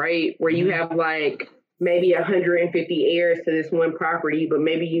issues, right? Where you have like maybe 150 heirs to this one property, but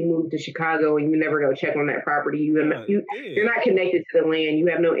maybe you move to Chicago and you never go check on that property. You're not connected to the land. You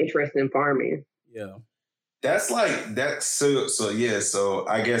have no interest in farming. Yeah. That's like that's so yeah. So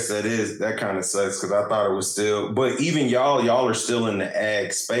I guess that kind of sucks because I thought it was still, but even y'all are still in the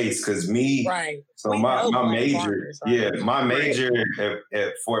ag space because me. Right. So my major, farmers, right? My major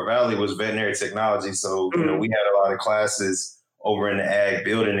at Fort Valley was veterinary technology. So you know we had a lot of classes over in the ag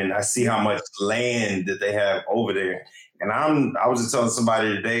building, and I see how much land that they have over there. And I was just telling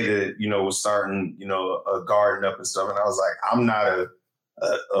somebody today that was starting a garden up and stuff, and I was like, I'm not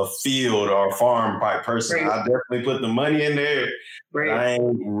a field or a farm type person. Right. I definitely put the money in there. Right. I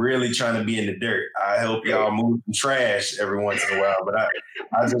ain't really trying to be in the dirt. I help y'all move some trash every once in a while, but I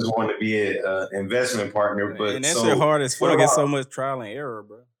just want to be an investment partner. But and that's the hardest fuck. It's so much trial and error,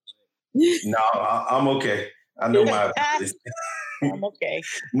 bro. No, I'm okay. I know my abilities. I'm okay.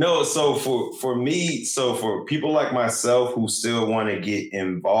 No, so for me, so for people like myself who still want to get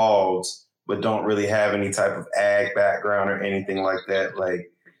involved but don't really have any type of ag background or anything like that,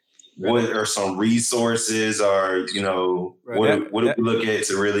 like what are some resources or, what do we look at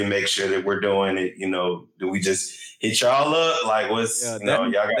to really make sure that we're doing it? Do we just hit y'all up? Like what's, y'all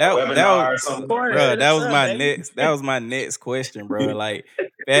got a webinar or something? Bro, that was my next question, bro. Like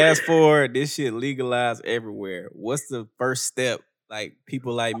fast forward, this shit legalized everywhere. What's the first step? Like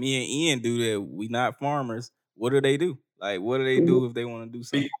people like me and Ian do that. We not farmers. What do they do? Like, what do they do if they want to do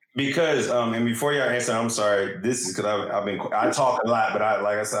something? Because, and before y'all answer, I'm sorry. This is because I talk a lot, but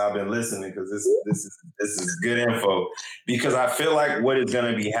like I said, I've been listening because this is good info. Because I feel like what's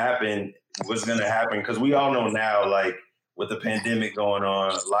going to happen, because we all know now, like with the pandemic going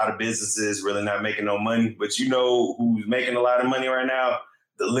on, a lot of businesses really not making no money. But who's making a lot of money right now?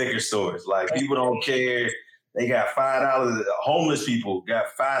 The liquor stores. Like people don't care. They got $5. Homeless people got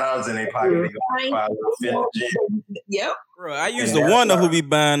 $5 in their pocket. They got $5 Yep. Bro, I used to wonder who be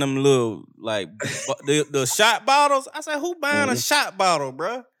buying them little like the shot bottles. I said, who buying a shot bottle,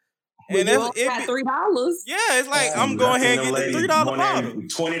 bro? And it got $3. Yeah, it's like I'm going ahead and get the $3 bottle.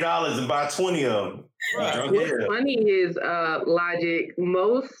 $20 and buy 20 of them. Right. What's funny is Logic.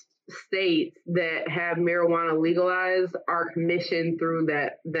 Most states that have marijuana legalized are commissioned through the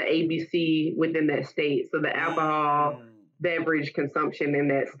ABC within that state. So the alcohol beverage consumption in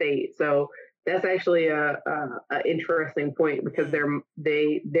that state. So that's actually a interesting point because they're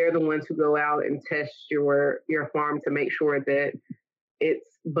the ones who go out and test your farm to make sure that it's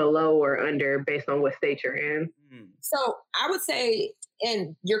below or under based on what state you're in. So I would say,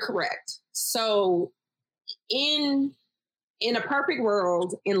 and you're correct. So in a perfect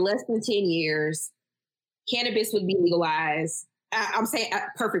world, in less than 10 years, cannabis would be legalized. I'm saying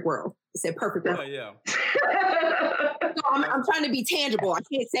perfect world. I said perfect world. Yeah. So I'm trying to be tangible. I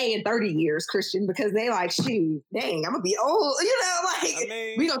can't say in 30 years, Christian, because they like, shoot, dang, I'm going to be old.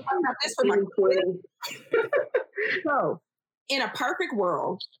 We're going to talk about this for my 20. So in a perfect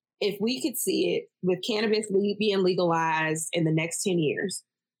world, if we could see it with cannabis being legalized in the next 10 years,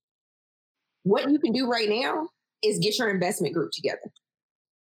 what you can do right now is get your investment group together.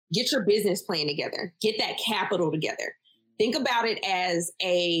 Get your business plan together. Get that capital together. Think about it as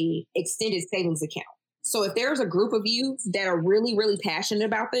a extended savings account. So if there's a group of you that are really, really passionate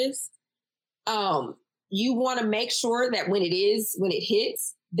about this, you want to make sure that when it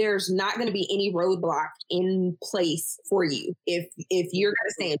hits, there's not going to be any roadblock in place for you. If you're going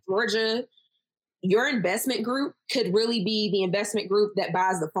to stay in Georgia, your investment group could really be the investment group that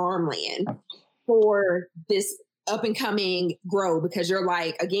buys the farmland for this up and coming grow, because you're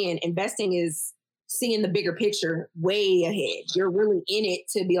like, again, investing is seeing the bigger picture way ahead. You're really in it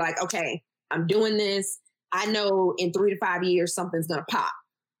to be like, okay, I'm doing this. I know in 3 to 5 years, something's going to pop.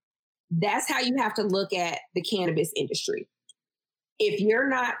 That's how you have to look at the cannabis industry. if you're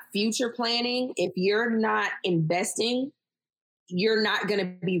not future planning, if you're not investing, you're not going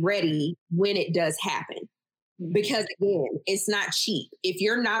to be ready when it does happen. Because again, it's not cheap. If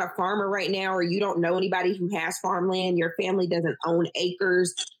you're not a farmer right now, or you don't know anybody who has farmland, your family doesn't own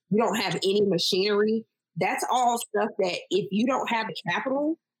acres, you don't have any machinery, that's all stuff that if you don't have the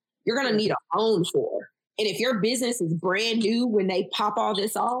capital, you're going to need a loan for. And if your business is brand new when they pop all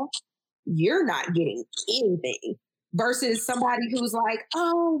this off, you're not getting anything. Versus somebody who's like,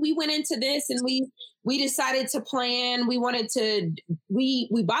 oh, we went into this and we decided to plan. We bought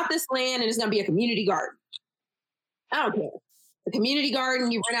this land and it's going to be a community garden. I don't care. The community garden,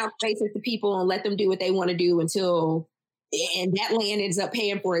 you rent out spaces to people and let them do what they want to do and that land ends up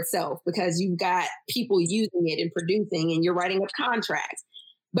paying for itself because you've got people using it and producing and you're writing up contracts,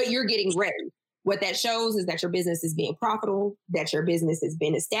 but you're getting ready. What that shows is that your business is being profitable, that your business has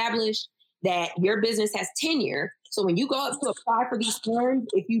been established, that your business has tenure. So when you go up to apply for these funds,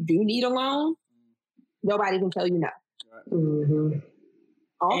 if you do need a loan, nobody can tell you no. Mm-hmm.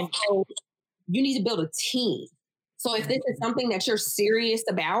 Also, you need to build a team. So if this is something that you're serious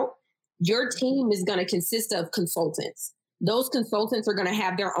about, your team is going to consist of consultants. Those consultants are going to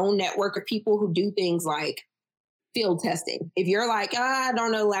have their own network of people who do things like field testing. If you're like, I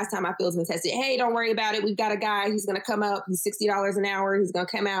don't know the last time my field's been tested. Hey, don't worry about it. We've got a guy who's going to come up. He's $60 an hour. He's going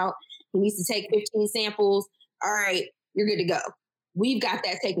to come out. He needs to take 15 samples. All right, you're good to go. We've got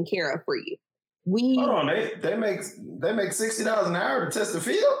that taken care of for you. Hold on, they make $60 an hour to test the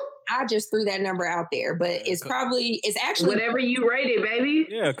field? I just threw that number out there, but it's actually whatever you rate it, baby.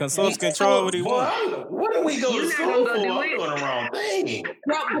 Yeah, consultants control what he wants. What do we go to school for? I'm doing the wrong thing.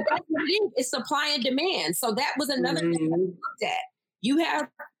 Well, but that's what it is. It's supply and demand. So that was another thing that we looked at.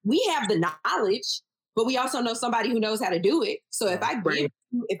 We have the knowledge, but we also know somebody who knows how to do it. So if I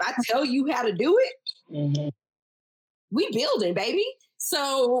tell you how to do it, we building, baby.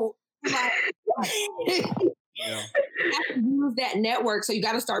 So like, yeah. You have to use that network, so you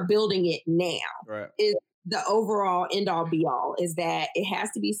got to start building it now. Right. Is the overall end all be all is that it has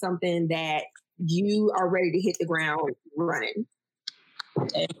to be something that you are ready to hit the ground running.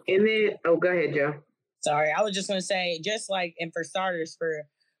 And then, go ahead, Joe. Sorry, I was just gonna say, just like, and for starters, for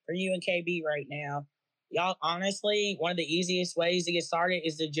you and KB right now, y'all, honestly, one of the easiest ways to get started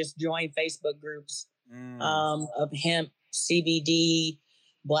is to just join Facebook groups of hemp, CBD,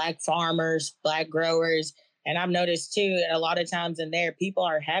 Black farmers, Black growers. And I've noticed too, a lot of times in there, people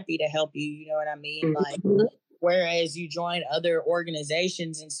are happy to help you. You know what I mean? Like, whereas you join other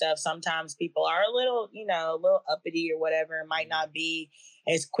organizations and stuff, sometimes people are a little uppity or whatever. It might not be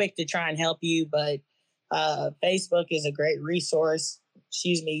as quick to try and help you, but Facebook is a great resource.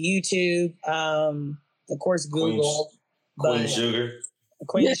 YouTube, of course, Google. Queen Sugar.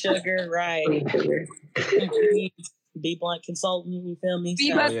 Queen Sugar, right. Be Blunt Consultant, you feel me?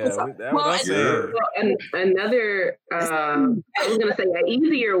 Another, I was going to say, an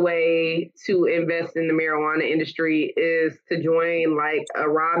easier way to invest in the marijuana industry is to join like a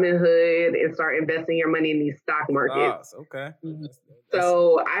Robinhood and start investing your money in these stock markets. Okay.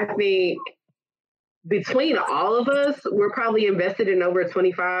 So I think between all of us, we're probably invested in over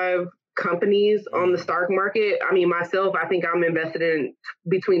 25 companies on the stock market. I mean, myself, I think I'm invested in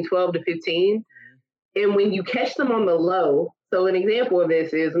between 12 to 15. And when you catch them on the low, so an example of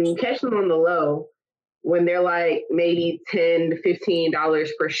this is when you catch them on the low, when they're like maybe $10 to $15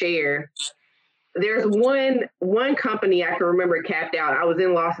 per share, there's one company I can remember capped out. I was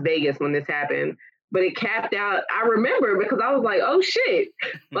in Las Vegas when this happened, but it capped out. I remember because I was like, oh shit,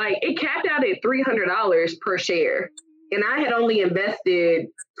 like it capped out at $300 per share. And I had only invested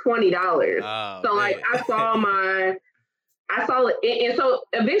 $20. So like I saw it, and so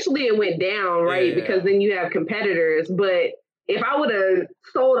eventually it went down, right? Yeah. Because then you have competitors. But if I would have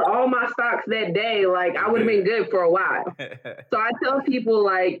sold all my stocks that day, like I would have been good for a while. So I tell people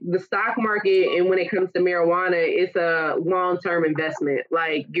like the stock market, and when it comes to marijuana, it's a long-term investment.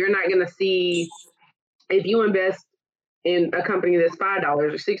 Like you're not going to see, if you invest in a company that's $5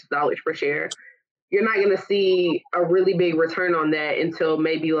 or $6 per share, you're not going to see a really big return on that until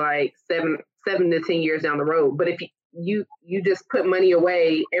maybe like 7 to 10 years down the road. But if you just put money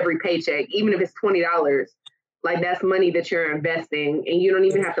away every paycheck, even if it's $20, like that's money that you're investing and you don't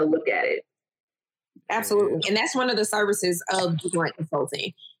even have to look at it. Absolutely. And that's one of the services of Blunt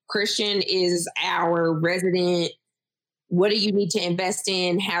Consulting. Christian is our resident. What do you need to invest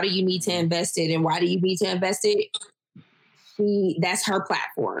in? How do you need to invest it? And why do you need to invest it? That's her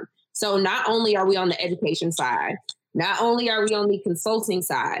platform. So not only are we on the education side, not only are we on the consulting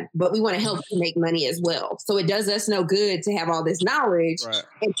side, but we want to help you make money as well. So it does us no good to have all this knowledge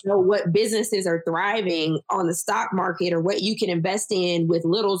and know what businesses are thriving on the stock market or what you can invest in with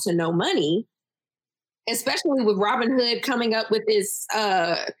little to no money, especially with Robinhood coming up with this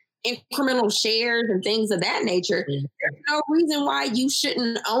incremental shares and things of that nature. There's no reason why you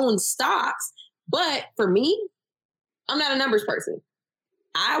shouldn't own stocks. But for me, I'm not a numbers person.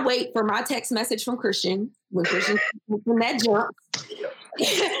 I wait for my text message from Christian when Christian from that jump.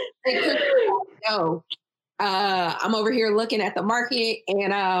 I'm over here looking at the market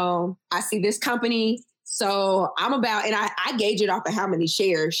and I see this company. So I'm about, and I gauge it off of how many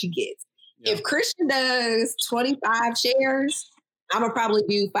shares she gets. Yeah. If Christian does 25 shares, I'm gonna probably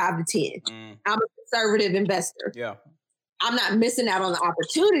do 5 to 10. I'm a conservative investor. Yeah. I'm not missing out on the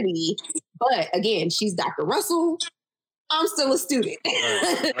opportunity. But again, she's Dr. Russell. I'm still a student.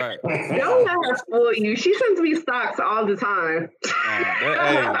 Right. Don't let her fool you. She sends me stocks all the time.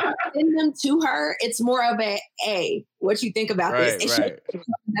 Send them to her. It's more of a, what you think about this? And she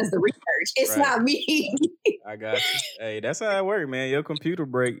does the research. It's not me. I got you. Hey, that's how it works, man. Your computer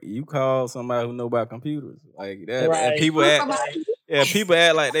break, you call somebody who know about computers. Like that. And people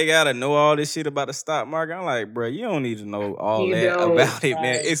act like they gotta know all this shit about the stock market. I'm like, bro, you don't need to know all about it,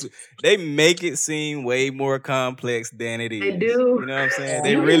 man. They make it seem way more complex than it is. They do. You know what I'm saying?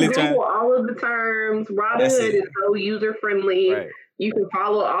 They you really can Google all of the terms. Robinhood is so user friendly. Right. You can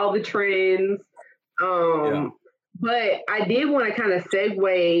follow all the trends. But I did want to kind of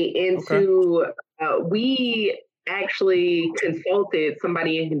segue into we actually consulted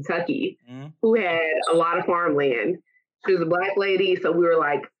somebody in Kentucky who had a lot of farmland. She was a Black lady, so we were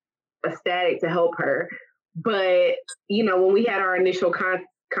like ecstatic to help her. But, you know, when we had our initial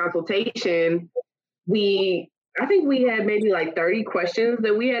consultation, I think we had maybe like 30 questions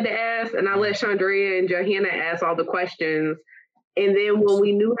that we had to ask. And I let Chandrea and Johanna ask all the questions. And then when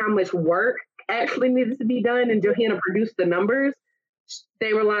we knew how much work actually needed to be done and Johanna produced the numbers,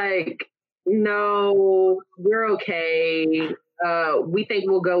 they were like, no, we're okay. We think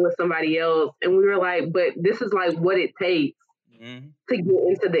we'll go with somebody else. And we were like, but this is like what it takes to get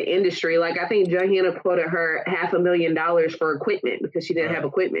into the industry. Like, I think Johanna quoted her $500,000 for equipment because she didn't have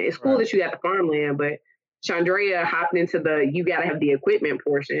equipment. It's cool that you got the farmland, but Chandrea hopped into you got to have the equipment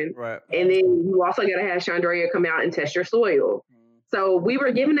portion. Right. And then you also got to have Chandrea come out and test your soil. So we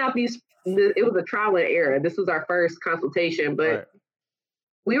were giving out it was a trial and error. This was our first consultation, but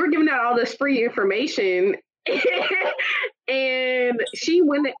we were giving out all this free information. And she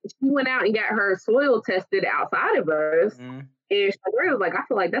went out and got her soil tested outside of us. And Chandrea was like, I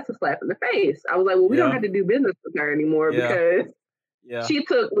feel like that's a slap in the face. I was like, well, we don't have to do business with her anymore because she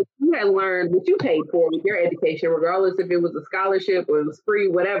took what you had learned, what you paid for with your education, regardless if it was a scholarship or it was free,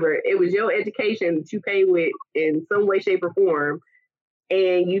 whatever. It was your education that you paid with in some way, shape, or form.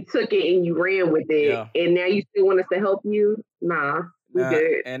 And you took it and you ran with it. Yeah. And now you still want us to help you? Nah.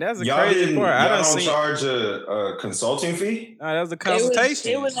 And that's the crazy part. I don't charge a consulting fee. No, that was a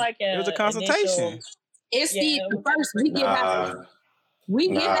consultation. It was like it was a consultation. It's the first we get out.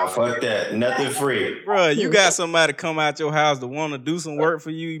 Fuck that. Nothing free, bro. You got somebody come out your house to want to do some work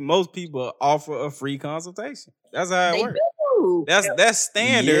for you. Most people offer a free consultation. That's how it works. That's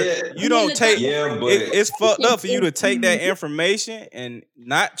standard. Yeah. You don't take. Yeah, but it's fucked up for you to take that information and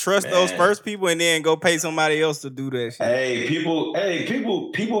not trust those first people and then go pay somebody else to do that shit. People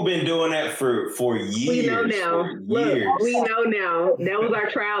been doing that for years. We know now. We know now. That was our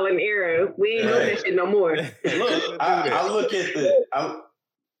trial and error. We ain't know that shit no more. Look, I look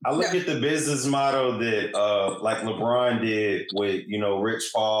at the business model that like LeBron did with Rich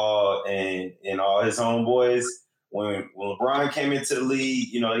Paul and all his homeboys. When LeBron came into the league,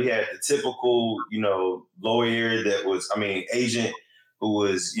 he had the typical, lawyer agent who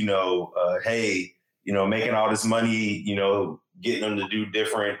was, making all this money, getting them to do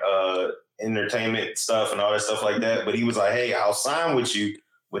different entertainment stuff and all that stuff like that. But he was like, hey, I'll sign with you,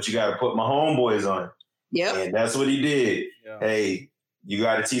 but you got to put my homeboys on. Yeah. And that's what he did. Yeah. Hey, you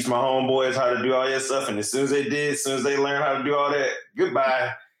got to teach my homeboys how to do all that stuff. And as soon as they learn how to do all that,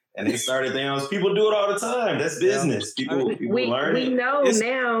 goodbye. And they started their own. People do it all the time. That's business. People learn it. We know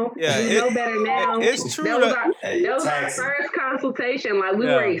now. Yeah, we know better now. It's true. That was our first consultation. Like, we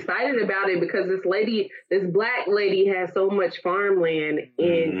were excited about it because this Black lady has so much farmland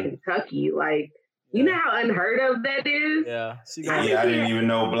in Kentucky. Like, you know how unheard of that is? Yeah. I didn't even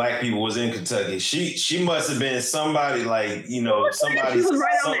know Black people was in Kentucky. She must have been somebody somebody. She was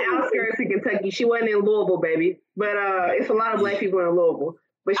right on the outskirts of Kentucky. She wasn't in Louisville, baby. But it's a lot of Black people in Louisville.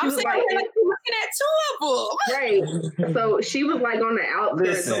 But she was like, looking at two of them. Right. So she was like on the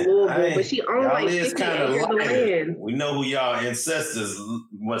outskirts of Louisville, but she owned like 50 acres of land. We know who y'all ancestors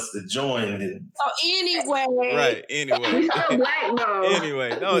must have joined. So anyway. Right, anyway. We still black though.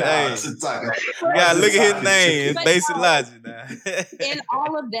 Anyway, no, hey. You gotta look at his name. It's basic logic now. In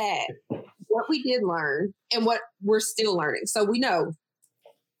all of that, what we did learn and what we're still learning. So we know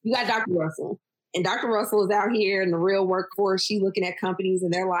you got Dr. Russell. And Dr. Russell is out here in the real workforce. She's looking at companies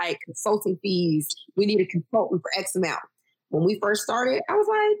and they're like, consulting fees. We need a consultant for X amount. When we first started, I was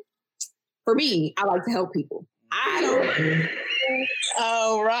like, for me, I like to help people. I don't.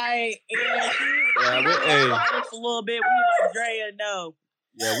 Oh, right. Yeah, hey. a little bit. We like Drea, no.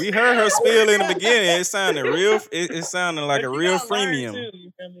 Yeah, we heard her spiel in the beginning. It sounded real. It sounded like a real freemium.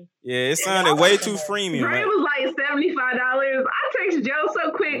 Yeah, it sounded way too freemium. Drea was like $75. I text Joe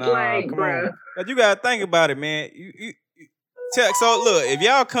so quick, bro. But you gotta think about it, man. So look, if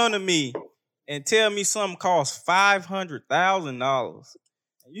y'all come to me and tell me something costs $500,000,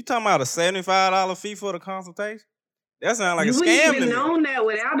 you talking about a $75 fee for the consultation? That sounds like a scam to me. You wouldn't even known that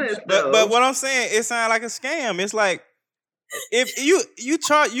without us, but what I'm saying, it sounds like a scam. It's like if you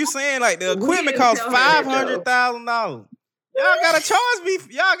charge, you saying like the equipment costs $500,000. Y'all gotta charge me.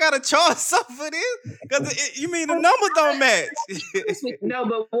 Y'all gotta charge something for this because you mean the numbers don't match. No,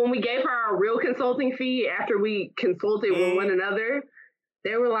 but when we gave her our real consulting fee after we consulted with one another,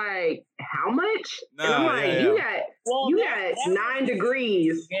 they were like, "How much?" And I'm like, "You got 9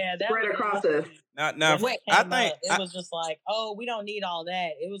 degrees spread across us." Now, Wait, I think it was just like, oh, we don't need all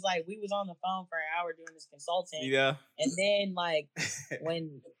that. It was like we was on the phone for an hour doing this consulting. Yeah. And then like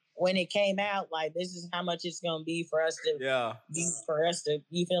when it came out, like this is how much it's gonna be for us to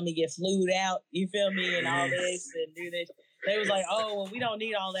you feel me, get flued out, you feel me, and all this and do this. They was like, oh, well, we don't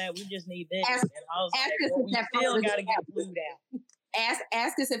need all that. We just need this. And I was like, well, we still gotta get flued out.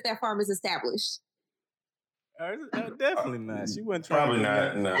 Ask us if that farm is established. Definitely not. She wasn't probably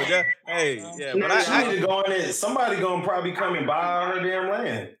not. No. But but I need to go in there. Somebody gonna probably come and buy her damn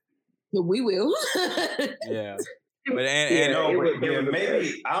land. But we will. Yeah. But maybe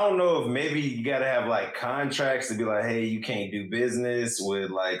I don't know if maybe you gotta have like contracts to be like, hey, you can't do business with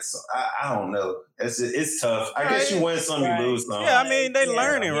like. I don't know. It's tough. I guess you win some, you lose some. Yeah, I mean they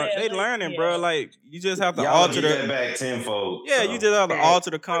learning, right? They learning, bro. Like you just have to alter that back tenfold. Yeah, you just have to alter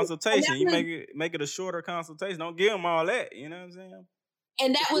the consultation. You make it a shorter consultation. Don't give them all that. You know what I'm saying?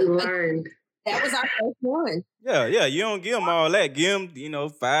 And that was our first one. Yeah. You don't give them all that. Give them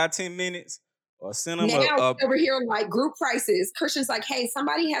 5-10 minutes. Or send them now over here like group prices. Christian's like, hey,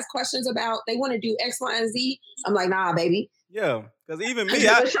 somebody has questions about they want to do X, Y, and Z. I'm like, nah, baby. Yeah, because even me,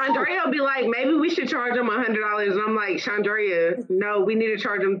 Chandrea will be like, maybe we should charge them $100, and I'm like, Chandrea, no, we need to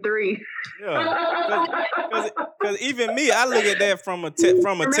charge them $3. Yeah, because even me, I look at that from a technical.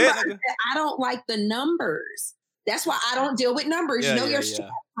 I don't like the numbers. That's why I don't deal with numbers. You know your shit,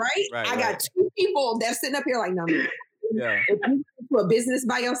 right? I got 2 people that's sitting up here like numbers. Yeah. If you do a business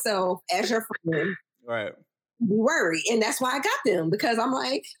by yourself as your friend, right? You worry, and that's why I got them because I'm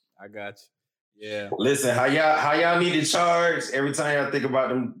like, I got you. Yeah. Listen, how y'all need to charge every time y'all think about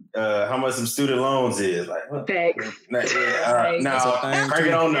them? How much some student loans is like? Thanks. Now crank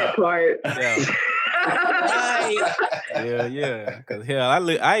it on up. Yeah. Because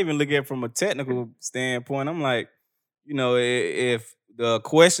I even look at it from a technical standpoint. I'm like, if the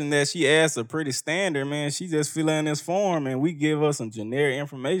question that she asked are pretty standard, man. She just fill in this form and we give her some generic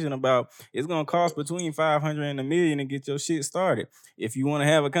information about it's gonna cost between $500 and $1 million to get your shit started. If you want to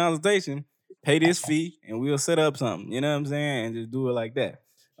have a consultation, pay this fee and we'll set up something. You know what I'm saying? And just do it like that.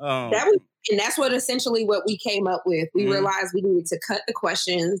 That's what essentially what we came up with. We realized we needed to cut the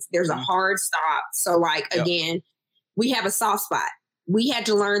questions. There's a hard stop. So again, we have a soft spot. We had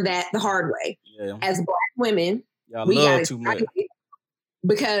to learn that the hard way. Yeah. As Black women, we love too much.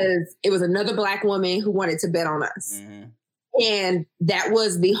 Because it was another Black woman who wanted to bet on us. Mm-hmm. And that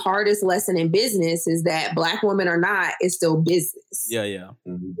was the hardest lesson in business is that Black women or not, it's still business. Yeah.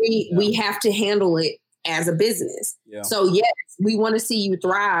 We have to handle it as a business. Yeah. So yes, we want to see you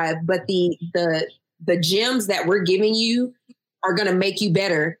thrive, but the gems that we're giving you are going to make you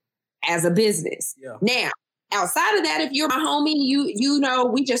better as a business. Yeah. Now, outside of that, if you're my homie,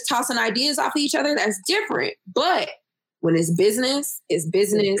 we just tossing ideas off of each other, that's different. But when it's business, it's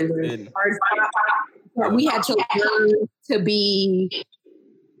business. We had to learn to be,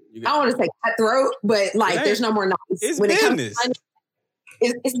 I don't want to say cutthroat, but there's no more nice. It's when business.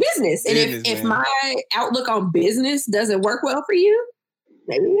 It's business. And if my outlook on business doesn't work well for you,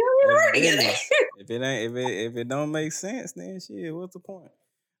 maybe we don't work together. If it don't make sense, then shit, what's the point?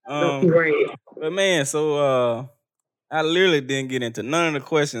 Right. But man, so I literally didn't get into none of the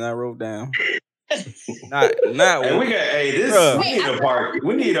questions I wrote down. Not Hey,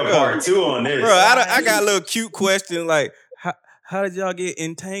 we need a part 2 on this. Bro, I got a little cute question like how did y'all get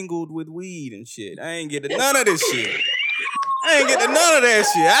entangled with weed and shit? I ain't get to none of this shit. I ain't get to none of that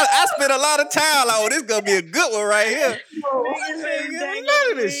shit. I spent a lot of time like, this gonna be a good one right here. I ain't get to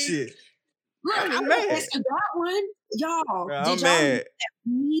none of this shit. Look, I'm gonna ask you that one. Y'all, Bro, did y'all know that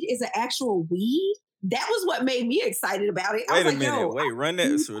weed is an actual weed? That was what made me excited about it. Wait a minute. Wait, run that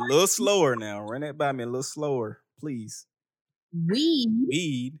a little slower now. Run that by me a little slower, please.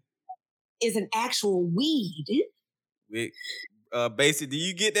 Weed is an actual weed. Wait, Basic, do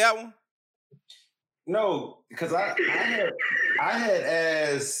you get that one? No, because I had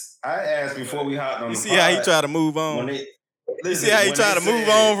asked before we hopped on. You see how he tried to move on. You see how he tried to move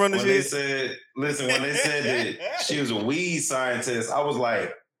on from the shit. When they said that she was a weed scientist, I was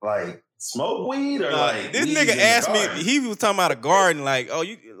like smoke weed or like this nigga asked me. He was talking about a garden. Like, oh,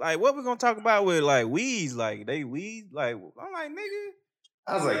 you like what we gonna talk about with like weeds? Like they weeds? Like I'm like nigga.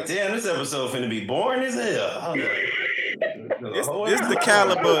 I was like, damn, this episode finna be boring as hell. This the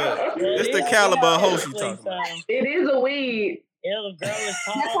caliber. This the caliber of host you talking about. It is a weed. It'll grow as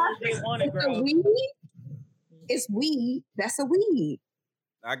tall as they want to grow. It's weed. That's a weed.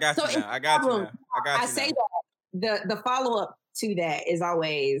 I got you now. I got you now. I say that the follow up to that is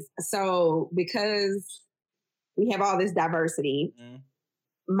always so because we have all this diversity.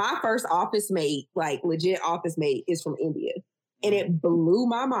 My first office mate, like legit office mate, is from India. And it blew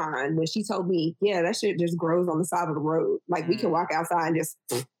my mind when she told me, yeah, that shit just grows on the side of the road. Like we can walk outside and just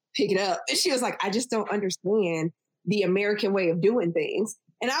pick it up. And she was like, I just don't understand the American way of doing things.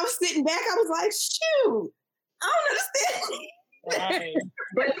 And I was sitting back, I was like, shoot, I don't understand. Right.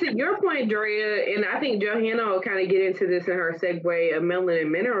 But to your point, Drea, and I think Johanna will kind of get into this in her segue of melanin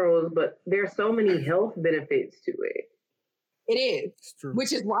minerals, but there's so many health benefits to it. It is,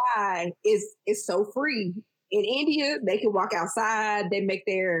 which is why it's so free. In India, they can walk outside, they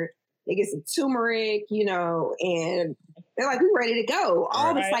get some turmeric, and they're like, we're ready to go.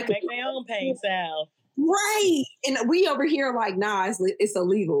 All this like make their own pain salve. Right. And we over here like, nah, it's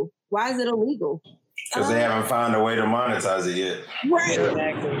illegal. Why is it illegal? Because they haven't found a way to monetize it yet. Right.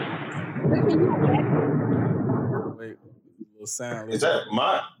 Exactly. Wait, little sound. Is that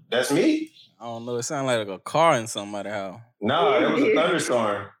mine? That's me? I don't know. It sounded like a car in somebody's house. No, it was a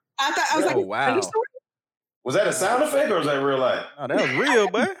thunderstorm. I was like, wow. Was that a sound effect or was that real life? Oh, that was real,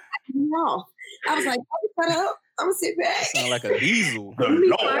 boy. No. I was like, shut up. I'm gonna sit back. Sound like a diesel.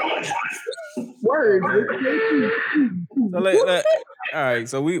 Word. So all right,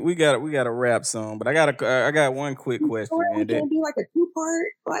 so we got to wrap some, but I got one quick question. We can't do like a 2-part.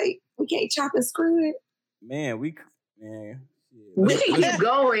 Like we can't chop and screw it. Man, we can keep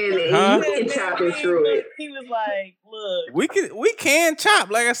going and you can chop and screw it. He was like, look. We can chop.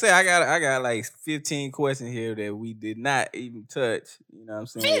 Like I said, I got like 15 questions here that we did not even touch. You know what I'm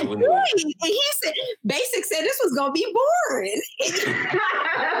saying? And he said Basic said this was gonna be boring.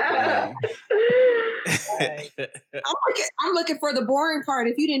 I'm looking for the boring part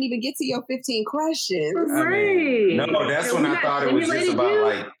if you didn't even get to your 15 questions. Right. No, that's when I thought it was just about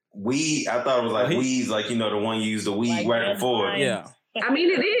like weed. I thought it was like weeds, like the one you use the weed like right before. Yeah. I mean,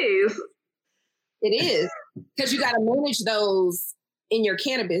 it is. It is. Because you got to manage those in your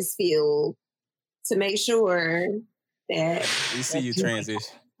cannabis field to make sure that we see you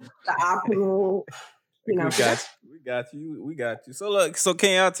transition. The optimal, We got you. So look,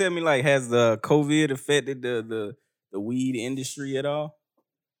 can y'all tell me like has the COVID affected the weed industry at all?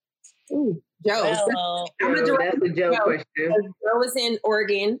 Ooh, Joe. That's the Joe question. Joe is in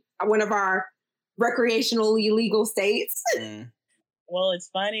Oregon, one of our recreationally legal states. Well, it's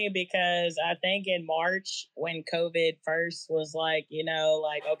funny because I think in March when COVID first was like,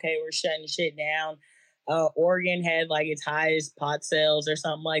 okay, we're shutting shit down. Oregon had like its highest pot sales or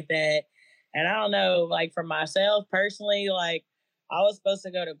something like that. And I don't know, like for myself personally, like I was supposed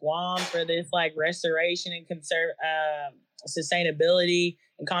to go to Guam for this like restoration and sustainability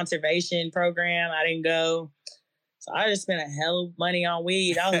and conservation program. I didn't go. So I just spent a hell of money on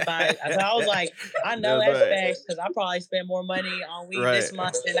weed. I was like, I know that's facts because I probably spent more money on weed this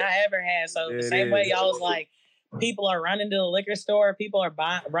month than I ever had. So the same way y'all was like, people are running to the liquor store, people are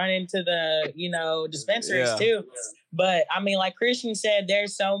running to the, dispensaries too. But I mean, like Christian said,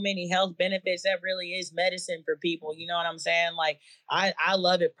 there's so many health benefits that really is medicine for people. You know what I'm saying? Like I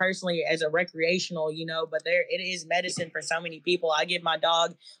love it personally as a recreational, but it is medicine for so many people. I give my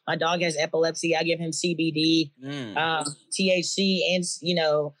dog has epilepsy. I give him CBD, THC, and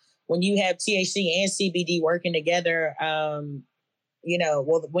when you have THC and CBD working together,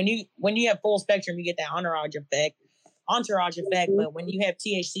 when you have full spectrum, you get that entourage effect. entourage effect. But when you have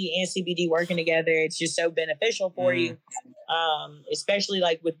THC and CBD working together, it's just so beneficial for you. Especially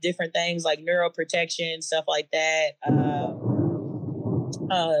like with different things like neuroprotection, stuff like that.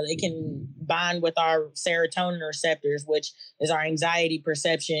 It can bind with our serotonin receptors, which is our anxiety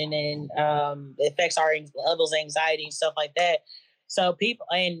perception, and it affects our levels of anxiety and stuff like that. So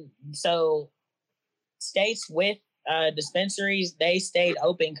states with dispensaries, they stayed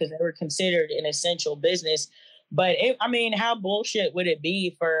open because they were considered an essential business. But how bullshit would it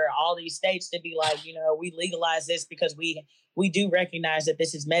be for all these states to be like, we legalize this because we do recognize that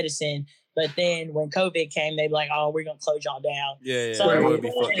this is medicine. But then when COVID came, they be like, oh, we're going to close y'all down. Yeah. So we're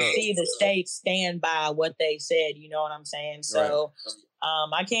going to see the states stand by what they said. You know what I'm saying? So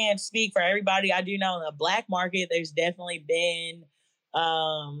I can't speak for everybody. I do know in the black market, there's definitely been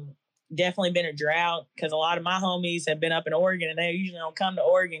a drought because a lot of my homies have been up in Oregon and they usually don't come to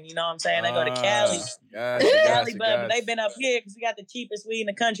Oregon. You know what I'm saying? They go to Cali. But they've been up here because we got the cheapest weed in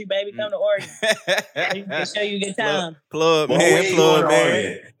the country, baby. Come to Oregon. We can show you a good time. Plug, man.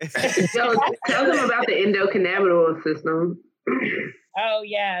 So tell them about the endocannabinoid system. Oh,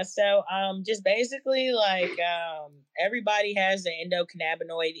 yeah. So just basically like everybody has the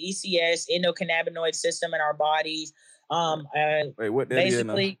endocannabinoid, ECS, endocannabinoid system in our bodies. Wait, what that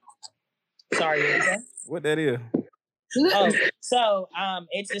basically, is now? Sorry, what that is?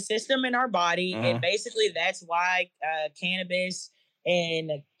 It's a system in our body, and basically that's why cannabis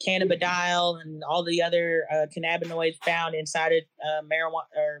and cannabidiol and all the other cannabinoids found inside of marijuana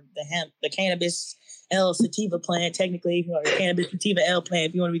or the cannabis L sativa plant, technically, or cannabis sativa L plant,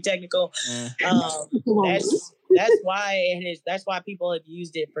 if you want to be technical. That's why it is. That's why people have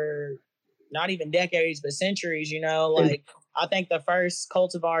used it for not even decades, but centuries. Like. I think the first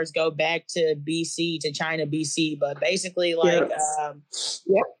cultivars go back to BC, to China, BC. But basically,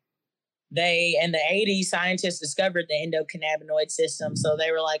 they, in the 80s, scientists discovered the endocannabinoid system. So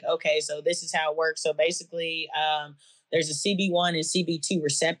they were like, okay, so this is how it works. So basically, there's a CB1 and CB2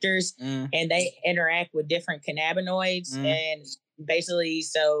 receptors, and they interact with different cannabinoids. And basically,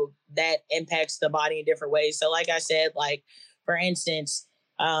 so that impacts the body in different ways. So like I said, like, for instance,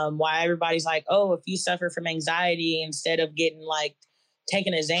 why everybody's like, oh, if you suffer from anxiety, instead of getting like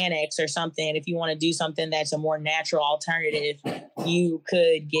taking a Xanax or something, if you want to do something that's a more natural alternative, you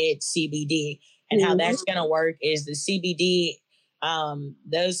could get CBD. And how that's going to work is the CBD,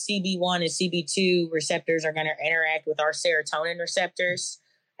 those CB1 and CB2 receptors are going to interact with our serotonin receptors.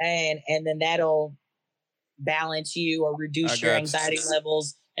 And then that'll balance you or reduce your anxiety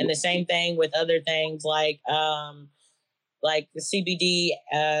levels. And the same thing with other things like the CBD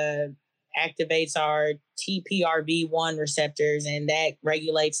activates our TPRV1 receptors, and that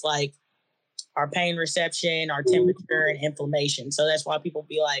regulates like our pain reception, our temperature, and inflammation. So that's why people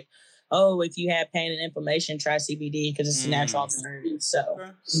be like, oh, if you have pain and inflammation, try CBD because it's a natural alternative. So,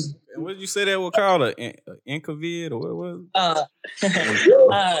 and what did you say that was called? Incavid, or what was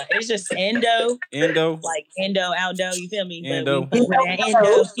it? It's just endo, like endo, outdo. You feel me? Endo, you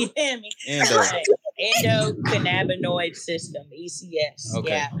feel me? Endo. Endocannabinoid system, ECS. Okay,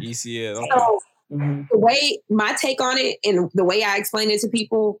 yeah. ECS. Okay. So the way my take on it and the way I explain it to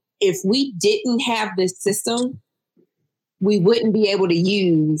people, if we didn't have this system, we wouldn't be able to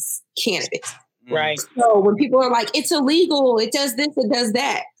use cannabis. Right. So when people are like, it's illegal, it does this, it does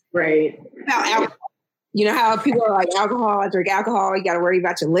that. Right. About alcohol. You know how people are like, alcohol, I drink alcohol, you got to worry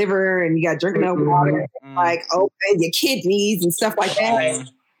about your liver and you got to drink enough water, like, your kidneys and stuff like that.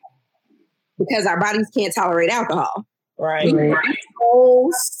 Because our bodies can't tolerate alcohol. Right.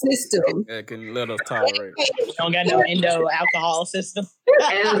 Whole system that can let us tolerate. We don't got no endo alcohol system.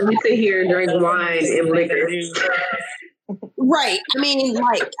 And we sit here and drink wine and liquor. Right. It's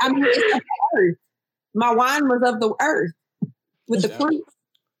the earth. My wine was of the earth with the fruit.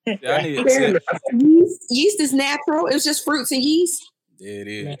 Yeah, I need to yeast is natural. It was just fruits and yeast. Yeah, it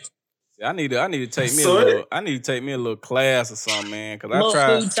is. I need to take me a little class or something, man. Cause I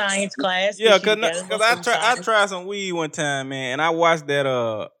tried food science class. Yeah, cause I tried some weed one time, man, and I watched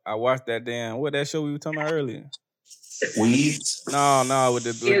that damn what that show we were talking about earlier. Weeds? No, with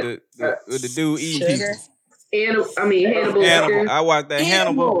the dude eating people. Hannibal. I watched that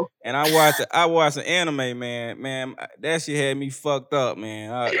Hannibal, and I watched an anime, man. Man, that shit had me fucked up, man.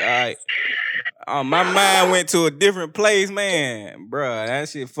 My mind went to a different place, man. Bruh, that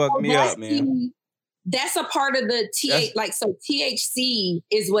shit fucked me up, man. That's a part of the THC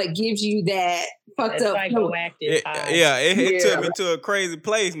is what gives you that fucked up psychoactive. It took me to a crazy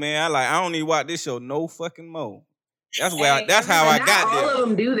place, man. I don't need to watch this show no fucking more. That's how I got there. All of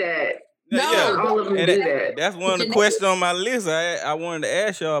them do that. all of them do that. That's one of the questions on my list. I wanted to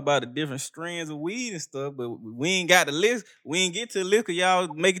ask y'all about the different strands of weed and stuff, but we ain't got the list. We ain't get to the list because y'all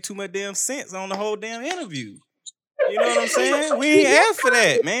making too much damn sense on the whole damn interview. You know what I'm saying? We ain't asked for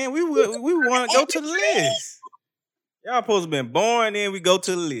that, man. We want to go to the list. Y'all supposed to been born, then we go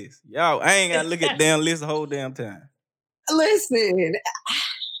to the list. Y'all, I ain't got to look at the damn list the whole damn time. Listen,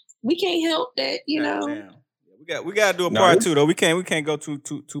 we can't help that, you know. Damn. We got to do a part 2 though. We can't go too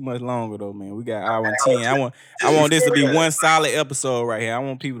much longer though, man. We got hour and 10. I want this to be one solid episode right here. I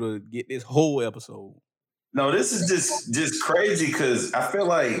want people to get this whole episode. No, this is just crazy because I feel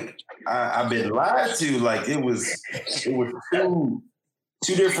like I've been lied to. Like it was two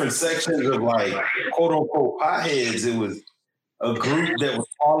different sections of like quote unquote potheads. It was a group that was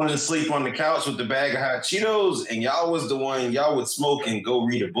falling asleep on the couch with the bag of hot Cheetos, and y'all was the one y'all would smoke and go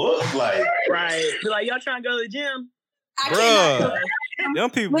read a book. Like right, like y'all trying to go to the gym, bruh. Them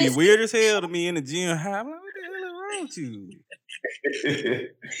people be weird as hell to me in the gym. I'm like, what the hell is wrong with you?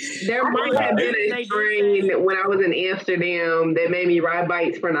 There might have been a strain when I was in Amsterdam that made me ride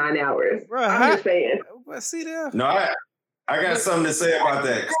bikes for 9 hours. Bruh, I'm just saying. See there? No, I got something to say about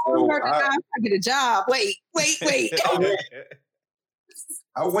that. So I get a job. Wait.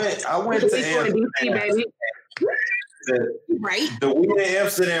 I went to Amsterdam. DC, baby. Right. The weed in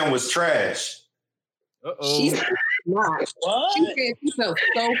Amsterdam was trash. Uh-oh. She's not. What? She said she felt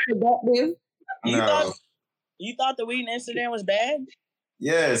so productive. You thought the weed in Amsterdam was bad?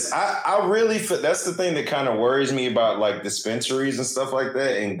 Yes, I really feel that's the thing that kind of worries me about like dispensaries and stuff like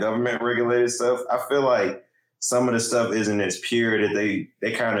that and government regulated stuff. I feel like some of the stuff isn't as pure that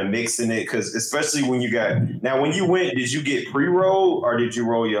they kind of mixing it because especially when when you went, did you get pre-roll or did you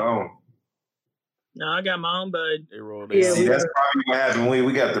roll your own? No, I got my own bud. They rolled it. See, that's probably what happened.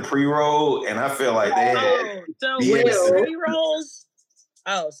 We got the pre-roll, and I feel like they had pre-rolls.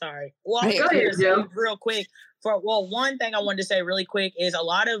 Oh, sorry. Well, go ahead, Joe. Real quick. One thing I wanted to say really quick is a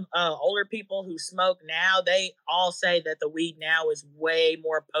lot of older people who smoke now, they all say that the weed now is way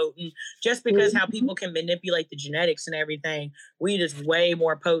more potent just because how people can manipulate the genetics and everything. Weed is way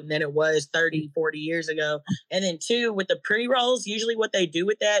more potent than it was 30, 40 years ago. And then two, with the pre-rolls, usually what they do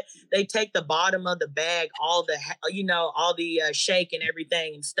with that, they take the bottom of the bag, all the shake and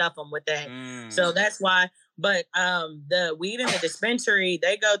everything and stuff them with that. So that's why. But the weed in the dispensary,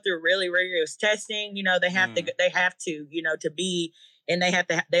 they go through really rigorous testing. You know, they have to, you know, to be, and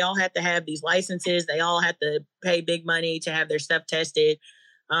they all have to have these licenses. They all have to pay big money to have their stuff tested.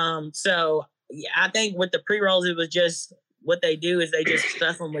 So yeah, I think with the pre-rolls, it was just what they do is they just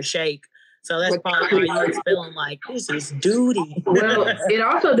stuff them with shake. So that's probably why you was feeling like this is duty. Well, it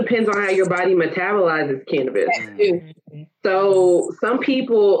also depends on how your body metabolizes cannabis. So some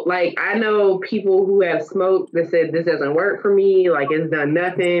people, like I know people who have smoked that said this doesn't work for me, like it's done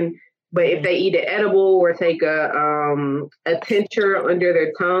nothing. But if they eat an edible or take a tincture under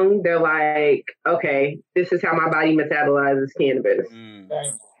their tongue, they're like, okay, this is how my body metabolizes cannabis.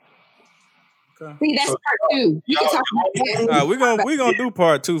 Right. See, that's part 2. You can talk about that. We're gonna do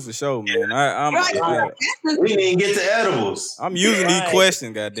part 2 for sure, man. We didn't get to edibles. I'm using these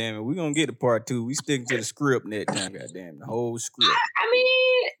questions, goddamn it. We're gonna get to part 2. We sticking to the script next time, goddamn the whole script. I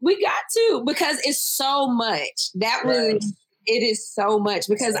mean, we got to because it's so much. It is so much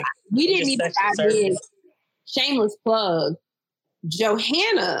because we didn't even dive in. Shameless plug.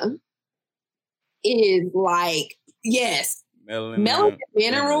 Johanna is like, yes. Melanin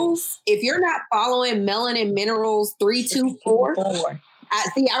Minerals. If you're not following Melanin Minerals 324,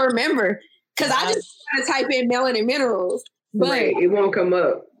 I remember because I just want to type in Melanin Minerals, but it won't come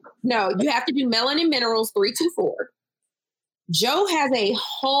up. No, you have to do Melanin Minerals 324. Joe has a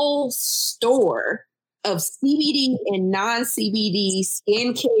whole store of CBD and non-CBD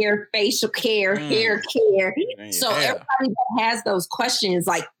skincare, facial care, hair care. So everybody that has those questions,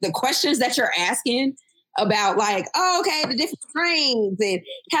 like the questions that you're asking about like, oh, okay, the different strains and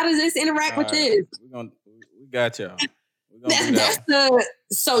how does this interact with this? We got y'all.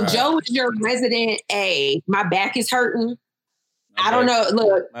 Joe is your resident A. My back is hurting. I don't know.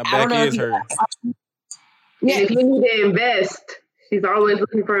 Look, my back is hurting. Yeah, if you need to invest, she's always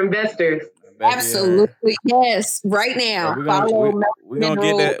looking for investors. Absolutely, yes. Right now, we're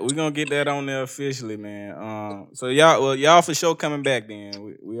gonna get that on there officially, man. So y'all for sure coming back.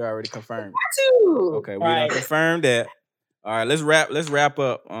 Then we already confirmed. Okay, we done confirmed that. All right, let's wrap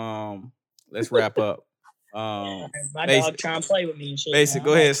up. My dog trying to play with me and shit. Basic,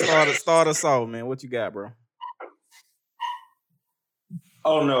 go ahead, start us off, man. What you got, bro?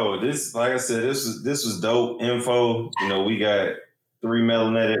 Oh no, this like I said, this was dope info. You know, we got 3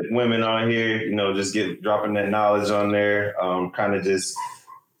 melanated women on here, you know, just dropping that knowledge on there, kind of just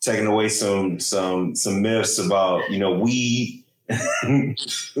taking away some myths about, weed.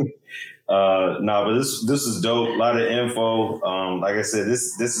 But this is dope. A lot of info. Like I said,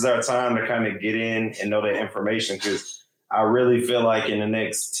 this is our time to kind of get in and know that information, because I really feel like in the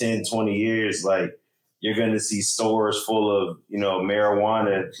next 10, 20 years, like you're going to see stores full of,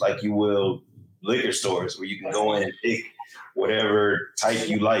 marijuana like you will liquor stores, where you can go in and pick whatever type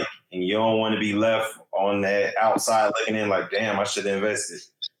you like, and you don't want to be left on that outside looking in like, damn, I should have invested.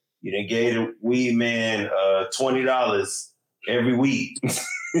 You done gave the weed man $20 every week.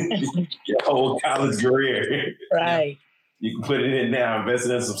 Your whole college career. Right. You can put it in now, invest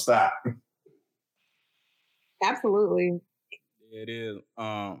it in some stock. Absolutely. It is.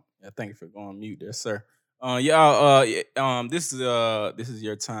 Thank you for going mute there, sir. Y'all, this is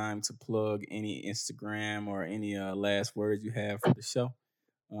your time to plug any Instagram or any last words you have for the show.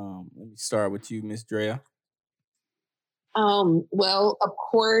 Let me start with you, Miss Drea. Well, of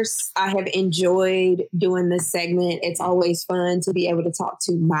course, I have enjoyed doing this segment. It's always fun to be able to talk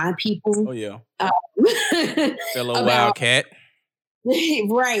to my people. Oh, yeah. Fellow Wildcat.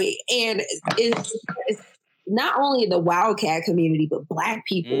 Right. And it's not only the Wildcat community, but Black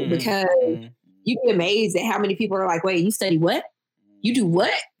people, because you'd be amazed at how many people are like, wait, you study what? You do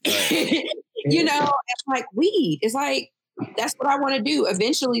what? Right. It's like weed. It's like, that's what I want to do.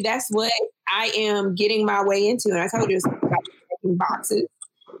 Eventually, that's what I am getting my way into. And I told you, it's about checking boxes.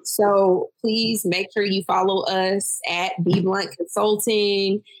 So please make sure you follow us at Be Blunt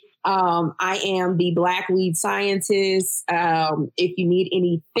Consulting. I am the Black Weed Scientist. If you need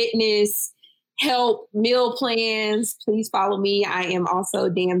any fitness help, meal plans, please follow me. I am also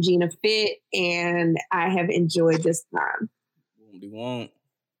Damn Gina Fit, and I have enjoyed this time.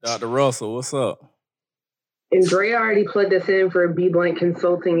 Dr. Russell, what's up? And Drea already plugged us in for Be Blunt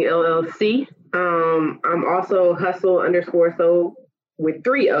Consulting LLC. I'm also hustle_so with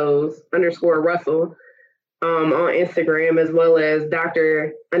 3 O's _Russell on Instagram, as well as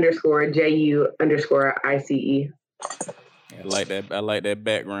Dr_JU_ICE. I like that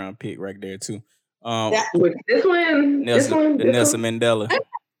background pic right there too. This one, Nelson Mandela.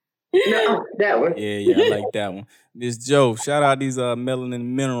 No, that one. Yeah, I like that one. Miss Joe, shout out these Melanin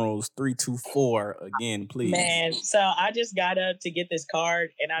Minerals 324 again, please. Man, so I just got up to get this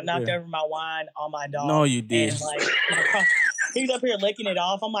card and I knocked over my wine on my dog. No, you did. And he's up here licking it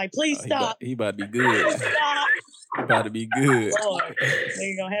off. I'm like, please stop. He about to be good. Stop. He about to be good. Lord,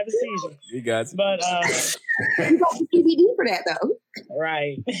 you're gonna have a seizure. You got you. But you got the CBD for that though.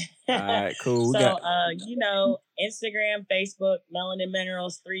 Right. All right, cool. So Instagram, Facebook, Melanin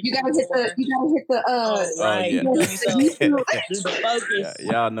Minerals 324. You gotta hit the right. Yeah. So, do the focus.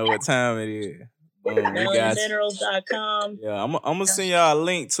 Y'all know what time it is. Boom, MelaninMinerals.com. Yeah, I'm gonna send y'all a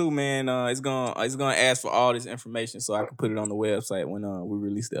link too, man. It's gonna ask for all this information so I can put it on the website when we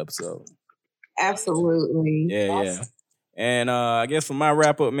release the episode. Absolutely. Yeah, awesome. yeah. And I guess for my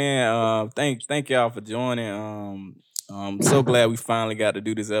wrap up, man, thank y'all for joining. I'm so glad we finally got to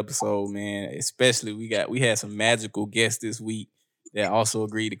do this episode, man. Especially we had some magical guests this week that also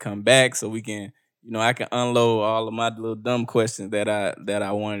agreed to come back, so we can, I can unload all of my little dumb questions that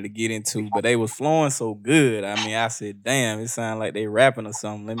I wanted to get into, but they was flowing so good. I mean, I said, damn, it sounded like they rapping or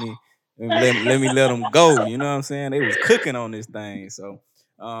something. Let me let them go. You know what I'm saying? They was cooking on this thing. So,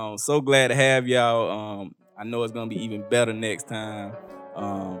 so glad to have y'all. I know it's gonna be even better next time.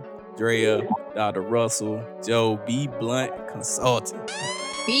 Drea, Dr. Russell, Joe, Be Blunt Consulting.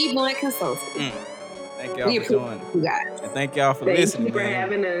 Be Blunt Consulting. Thank y'all for joining. You guys. And thank y'all for listening. Thank you for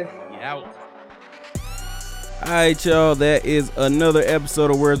having us. Yeah. All right, y'all. That is another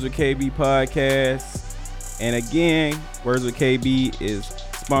episode of Words with KB podcast. And again, Words with KB is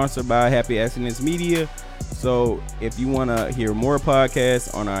sponsored by Happy Accidents Media. So if you want to hear more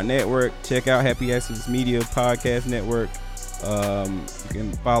podcasts on our network, check out Happy Accidents Media Podcast Network. You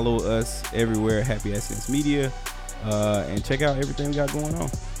can follow us everywhere, Happy Accidents Media, and check out everything we got going on.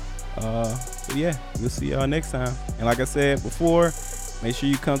 So yeah, we'll see y'all next time. And like I said before, make sure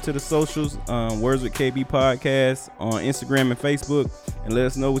you come to the socials, Words with KB Podcast on Instagram and Facebook, and let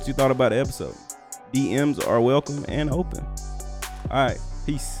us know what you thought about the episode. DMs are welcome and open. All right,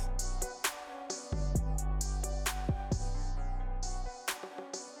 peace.